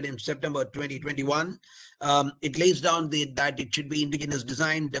promulgated in September 2021, it lays down that it should be indigenous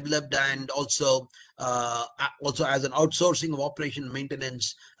design, developed, and also as an outsourcing of operation and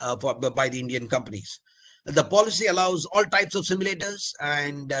maintenance by the Indian companies. The policy allows all types of simulators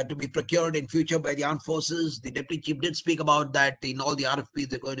and to be procured in future by the armed forces. The Deputy Chief did speak about that in all the RFPs.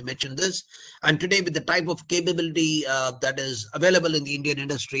 They're going to mention this. And today, with the type of capability that is available in the Indian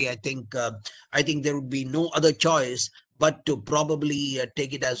industry, I think there would be no other choice but to probably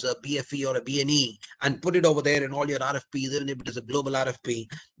take it as a BFE or a BNE and put it over there in all your RFPs, even if it is a global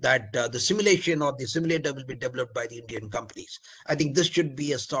RFP, that the simulation or the simulator will be developed by the Indian companies. I think this should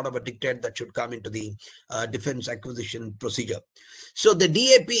be a sort of a dictate that should come into the defense acquisition procedure. So the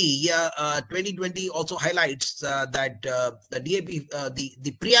DAP 2020 also highlights that the DAP,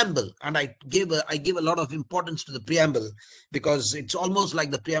 the preamble, and I give a lot of importance to the preamble, because it's almost like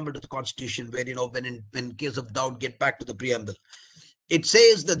the preamble to the Constitution, where, you know, when in case of doubt, get back to the preamble. It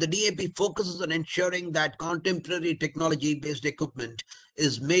says that the DAP focuses on ensuring that contemporary technology-based equipment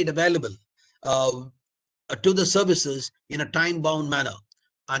is made available to the services in a time-bound manner.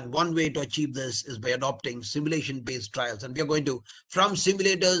 And one way to achieve this is by adopting simulation-based trials. And we are going to, from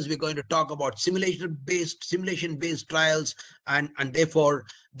simulators, we're going to talk about simulation-based trials, and therefore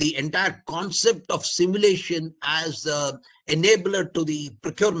the entire concept of simulation as the enabler to the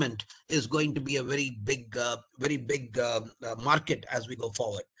procurement is going to be a very big market as we go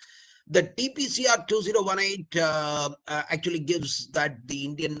forward. The TPCR 2018 actually gives that the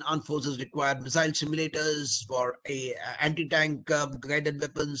Indian Armed Forces require missile simulators for anti-tank guided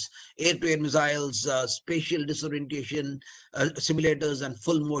weapons, air-to-air missiles, spatial disorientation simulators, and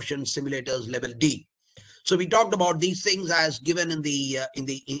full motion simulators level D. So we talked about these things as given in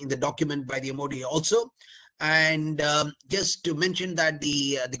the document by the MOD also. And just to mention that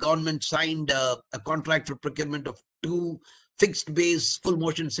the government signed a contract for procurement of 2 fixed base full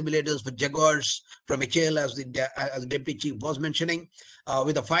motion simulators for Jaguars from Mshl, as the Deputy Chief was mentioning,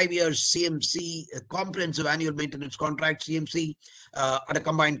 with a 5-year CMC comprehensive annual maintenance contract, CMC, at a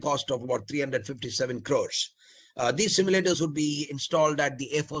combined cost of about 357 crores. These simulators would be installed at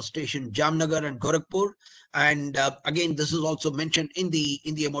the Air Force Station Jamnagar and Gorakhpur. And again, this is also mentioned in the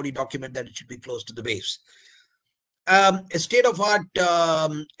MOD document that it should be close to the base. A state-of-art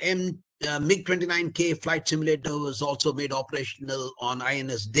MiG-29K flight simulator was also made operational on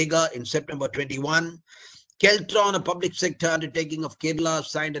INS Dega in September 21. Keltron, a public sector undertaking of Kerala,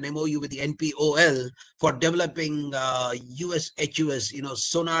 signed an MOU with the NPOL for developing USHUS,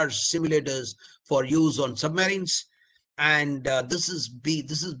 sonar simulators for use on submarines. And this has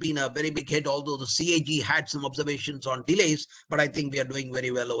been a very big hit, although the CAG had some observations on delays, but I think we are doing very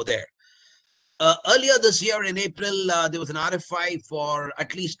well over there. Earlier this year in April, there was an RFI for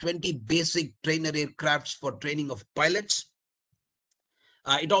at least 20 basic trainer aircrafts for training of pilots.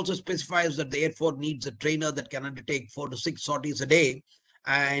 It also specifies that the Air Force needs a trainer that can undertake 4 to 6 sorties a day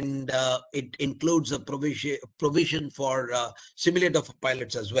and it includes a provision for simulator for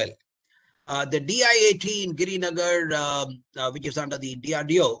pilots as well. The DIAT in Girinagar, which is under the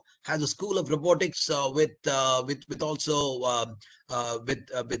DRDO, has a school of robotics with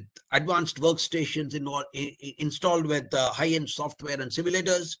advanced workstations installed with high-end software and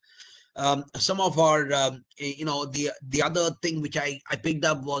simulators. Some of our, the other thing which I picked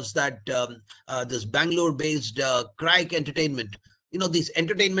up was that this Bangalore-based Crack Entertainment, these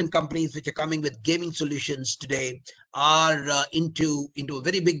entertainment companies which are coming with gaming solutions today are into a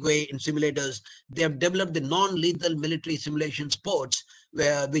very big way in simulators. They have developed the non-lethal military simulation sports,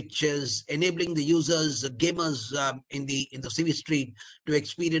 which is enabling the users, gamers in the CV street to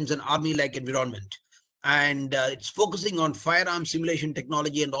experience an army-like environment. And it's focusing on firearm simulation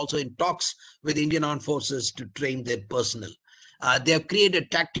technology and also in talks with Indian Armed Forces to train their personnel. They have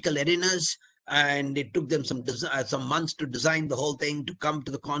created tactical arenas, and it took them some months to design the whole thing to come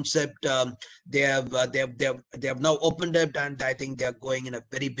to the concept. They have now opened it, and I think they are going in a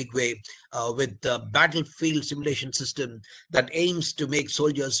very big way with the battlefield simulation system that aims to make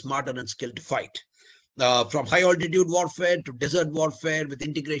soldiers smarter and skilled to fight. From high altitude warfare to desert warfare with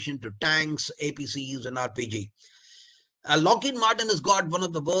integration to tanks, APCs, and RPG. Lockheed Martin has got one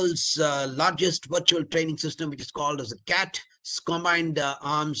of the world's largest virtual training system, which is called as a CAT, Combined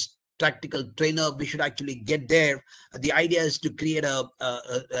Arms Tactical Trainer. We should actually get there. The idea is to create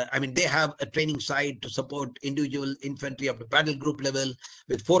they have a training site to support individual infantry of the battle group level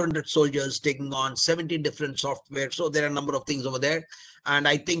with 400 soldiers taking on 70 different software. So there are a number of things over there. And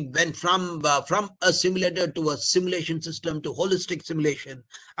I think when from a simulator to a simulation system to holistic simulation,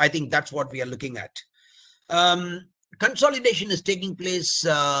 I think that's what we are looking at. Consolidation is taking place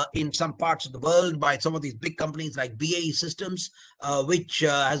in some parts of the world by some of these big companies like BAE Systems, which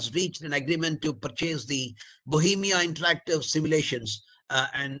has reached an agreement to purchase the Bohemia Interactive Simulations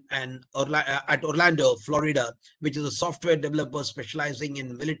at Orlando, Florida, which is a software developer specializing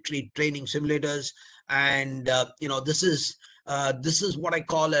in military training simulators. And this is what I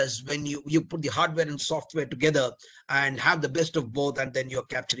call as when you put the hardware and software together and have the best of both, and then you're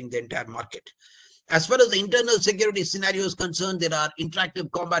capturing the entire market. As far as the internal security scenario is concerned, there are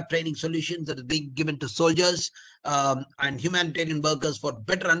interactive combat training solutions that are being given to soldiers and humanitarian workers for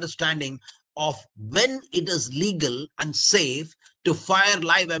better understanding of when it is legal and safe to fire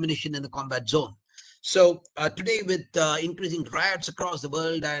live ammunition in the combat zone. So today, with increasing riots across the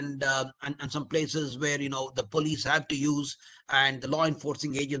world and some places where the police have to use and the law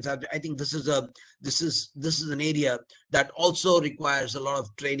enforcing agents have to, I think this is an area that also requires a lot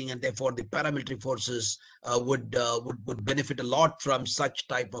of training, and therefore the paramilitary forces would benefit a lot from such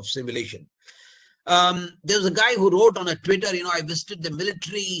type of simulation. There's a guy who wrote on a Twitter, I visited the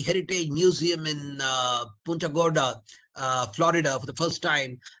Military Heritage Museum in Punta Gorda, Florida for the first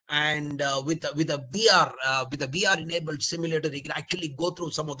time, and with a VR enabled simulator, you can actually go through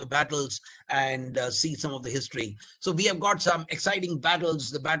some of the battles and see some of the history. So we have got some exciting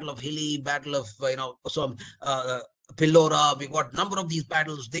battles: the Battle of Hilly, Battle of Pillora. We've got a number of these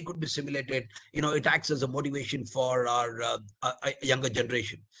battles. They could be simulated. It acts as a motivation for our younger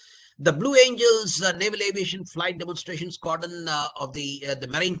generation. The Blue Angels Naval Aviation Flight Demonstration Squadron of the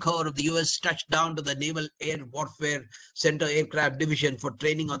Marine Corps of the U.S. touched down to the Naval Air Warfare Center Aircraft Division for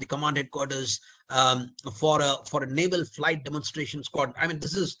training on the command headquarters for a naval flight demonstration squad. I mean,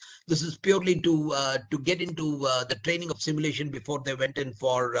 this is purely to get into the training of simulation before they went in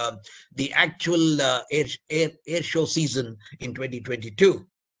for the actual air show season in 2022.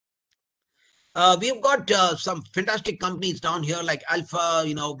 We've got some fantastic companies down here like Alpha,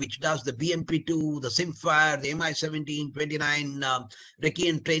 which does the BMP-2, the Simfire, the Mi-17, 29 recce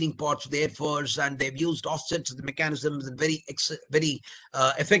and training pods for the Air Force, and they've used offsets of the mechanisms in very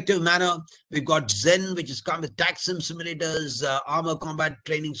effective manner. We've got Zen, which has come with TACSIM simulators, armor combat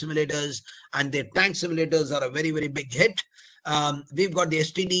training simulators, and their tank simulators are a very, very big hit. We've got the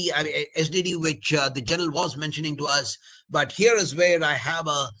SDD, which the general was mentioning to us. But here is where I have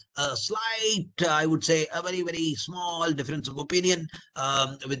a slight, I would say, a very, very small difference of opinion.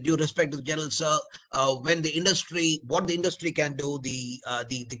 With due respect to the general, sir, when the industry, what the industry can do,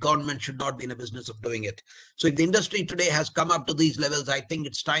 the government should not be in a business of doing it. So if the industry today has come up to these levels, I think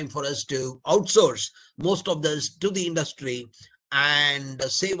it's time for us to outsource most of this to the industry and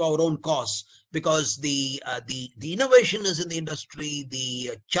save our own costs. Because the innovation is in the industry,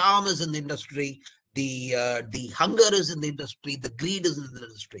 the charm is in the industry, the hunger is in the industry, the greed is in the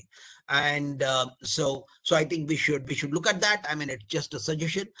industry, and so I think we should look at that. I mean, it's just a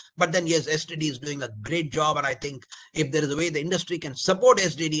suggestion, but then yes, SDD is doing a great job, and I think if there is a way the industry can support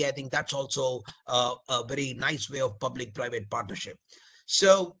SDD, I think that's also a very nice way of public-private partnership.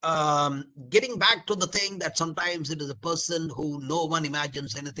 So getting back to the thing that sometimes it is a person who no one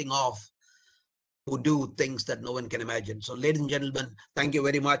imagines anything of, who do things that no one can imagine. So ladies and gentlemen, thank you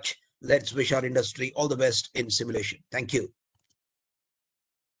very much. Let's wish our industry all the best in simulation. Thank you.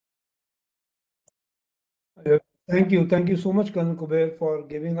 Thank you so much, Colonel Kuber, for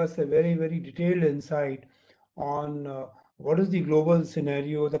giving us a very, very detailed insight on what is the global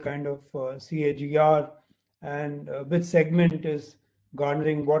scenario, the kind of CAGR, and which segment is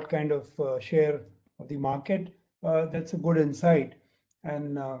garnering what kind of share of the market. That's a good insight.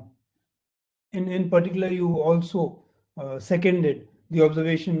 And in particular, you also seconded the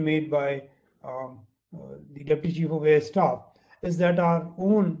observation made by the Deputy Chief of Air Staff, is that our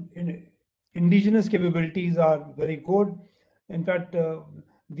own indigenous capabilities are very good. In fact, the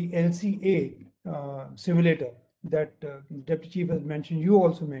LCA simulator that Deputy Chief has mentioned, you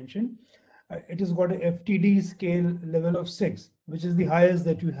also mentioned, it has got a FTD scale level of 6, which is the highest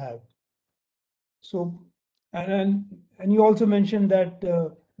that you have. So, and you also mentioned that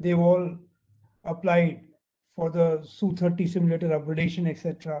they've all applied for the Su-30 simulator upgradation,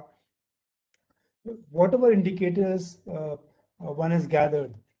 etc. Whatever indicators one has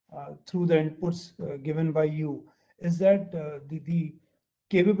gathered through the inputs given by you, is that the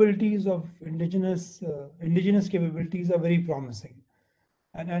capabilities of indigenous capabilities are very promising,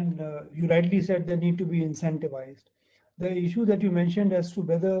 and you rightly said they need to be incentivized. The issue that you mentioned as to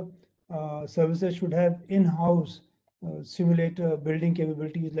whether services should have in-house simulator building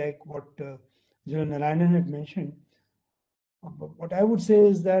capabilities like what General Narayanan had mentioned. What I would say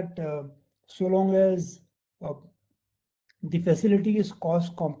is that so long as the facility is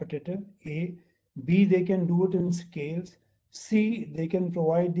cost competitive, A, B, they can do it in scales, C, they can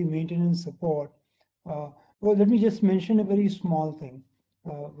provide the maintenance support. Well, let me just mention a very small thing.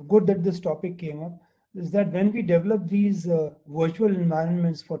 Good that this topic came up, is that when we develop these virtual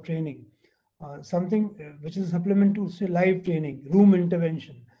environments for training, something which is a supplement to, say, live training, room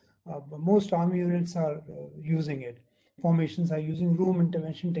intervention, most army units are using it. Formations are using room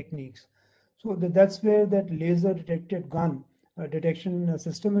intervention techniques. So that's where that laser detected gun detection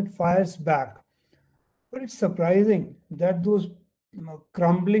system, it fires back. But it's surprising that those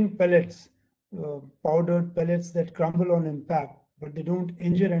crumbling pellets, powdered pellets that crumble on impact, but they don't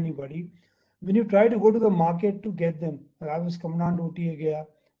injure anybody. When you try to go to the market to get them, I was Commandant OTA gaya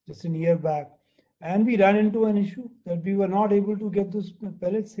just a year back, and we ran into an issue that we were not able to get those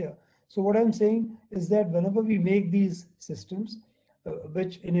pellets here. So what I'm saying is that whenever we make these systems,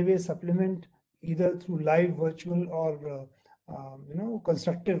 which in a way supplement either through live, virtual, or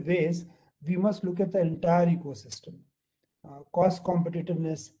constructive ways, we must look at the entire ecosystem. Cost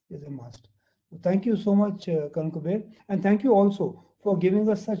competitiveness is a must. Thank you so much, Colonel Kuber, and thank you also for giving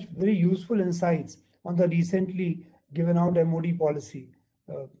us such very useful insights on the recently given out MOD policy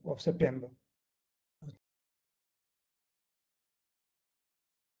of September.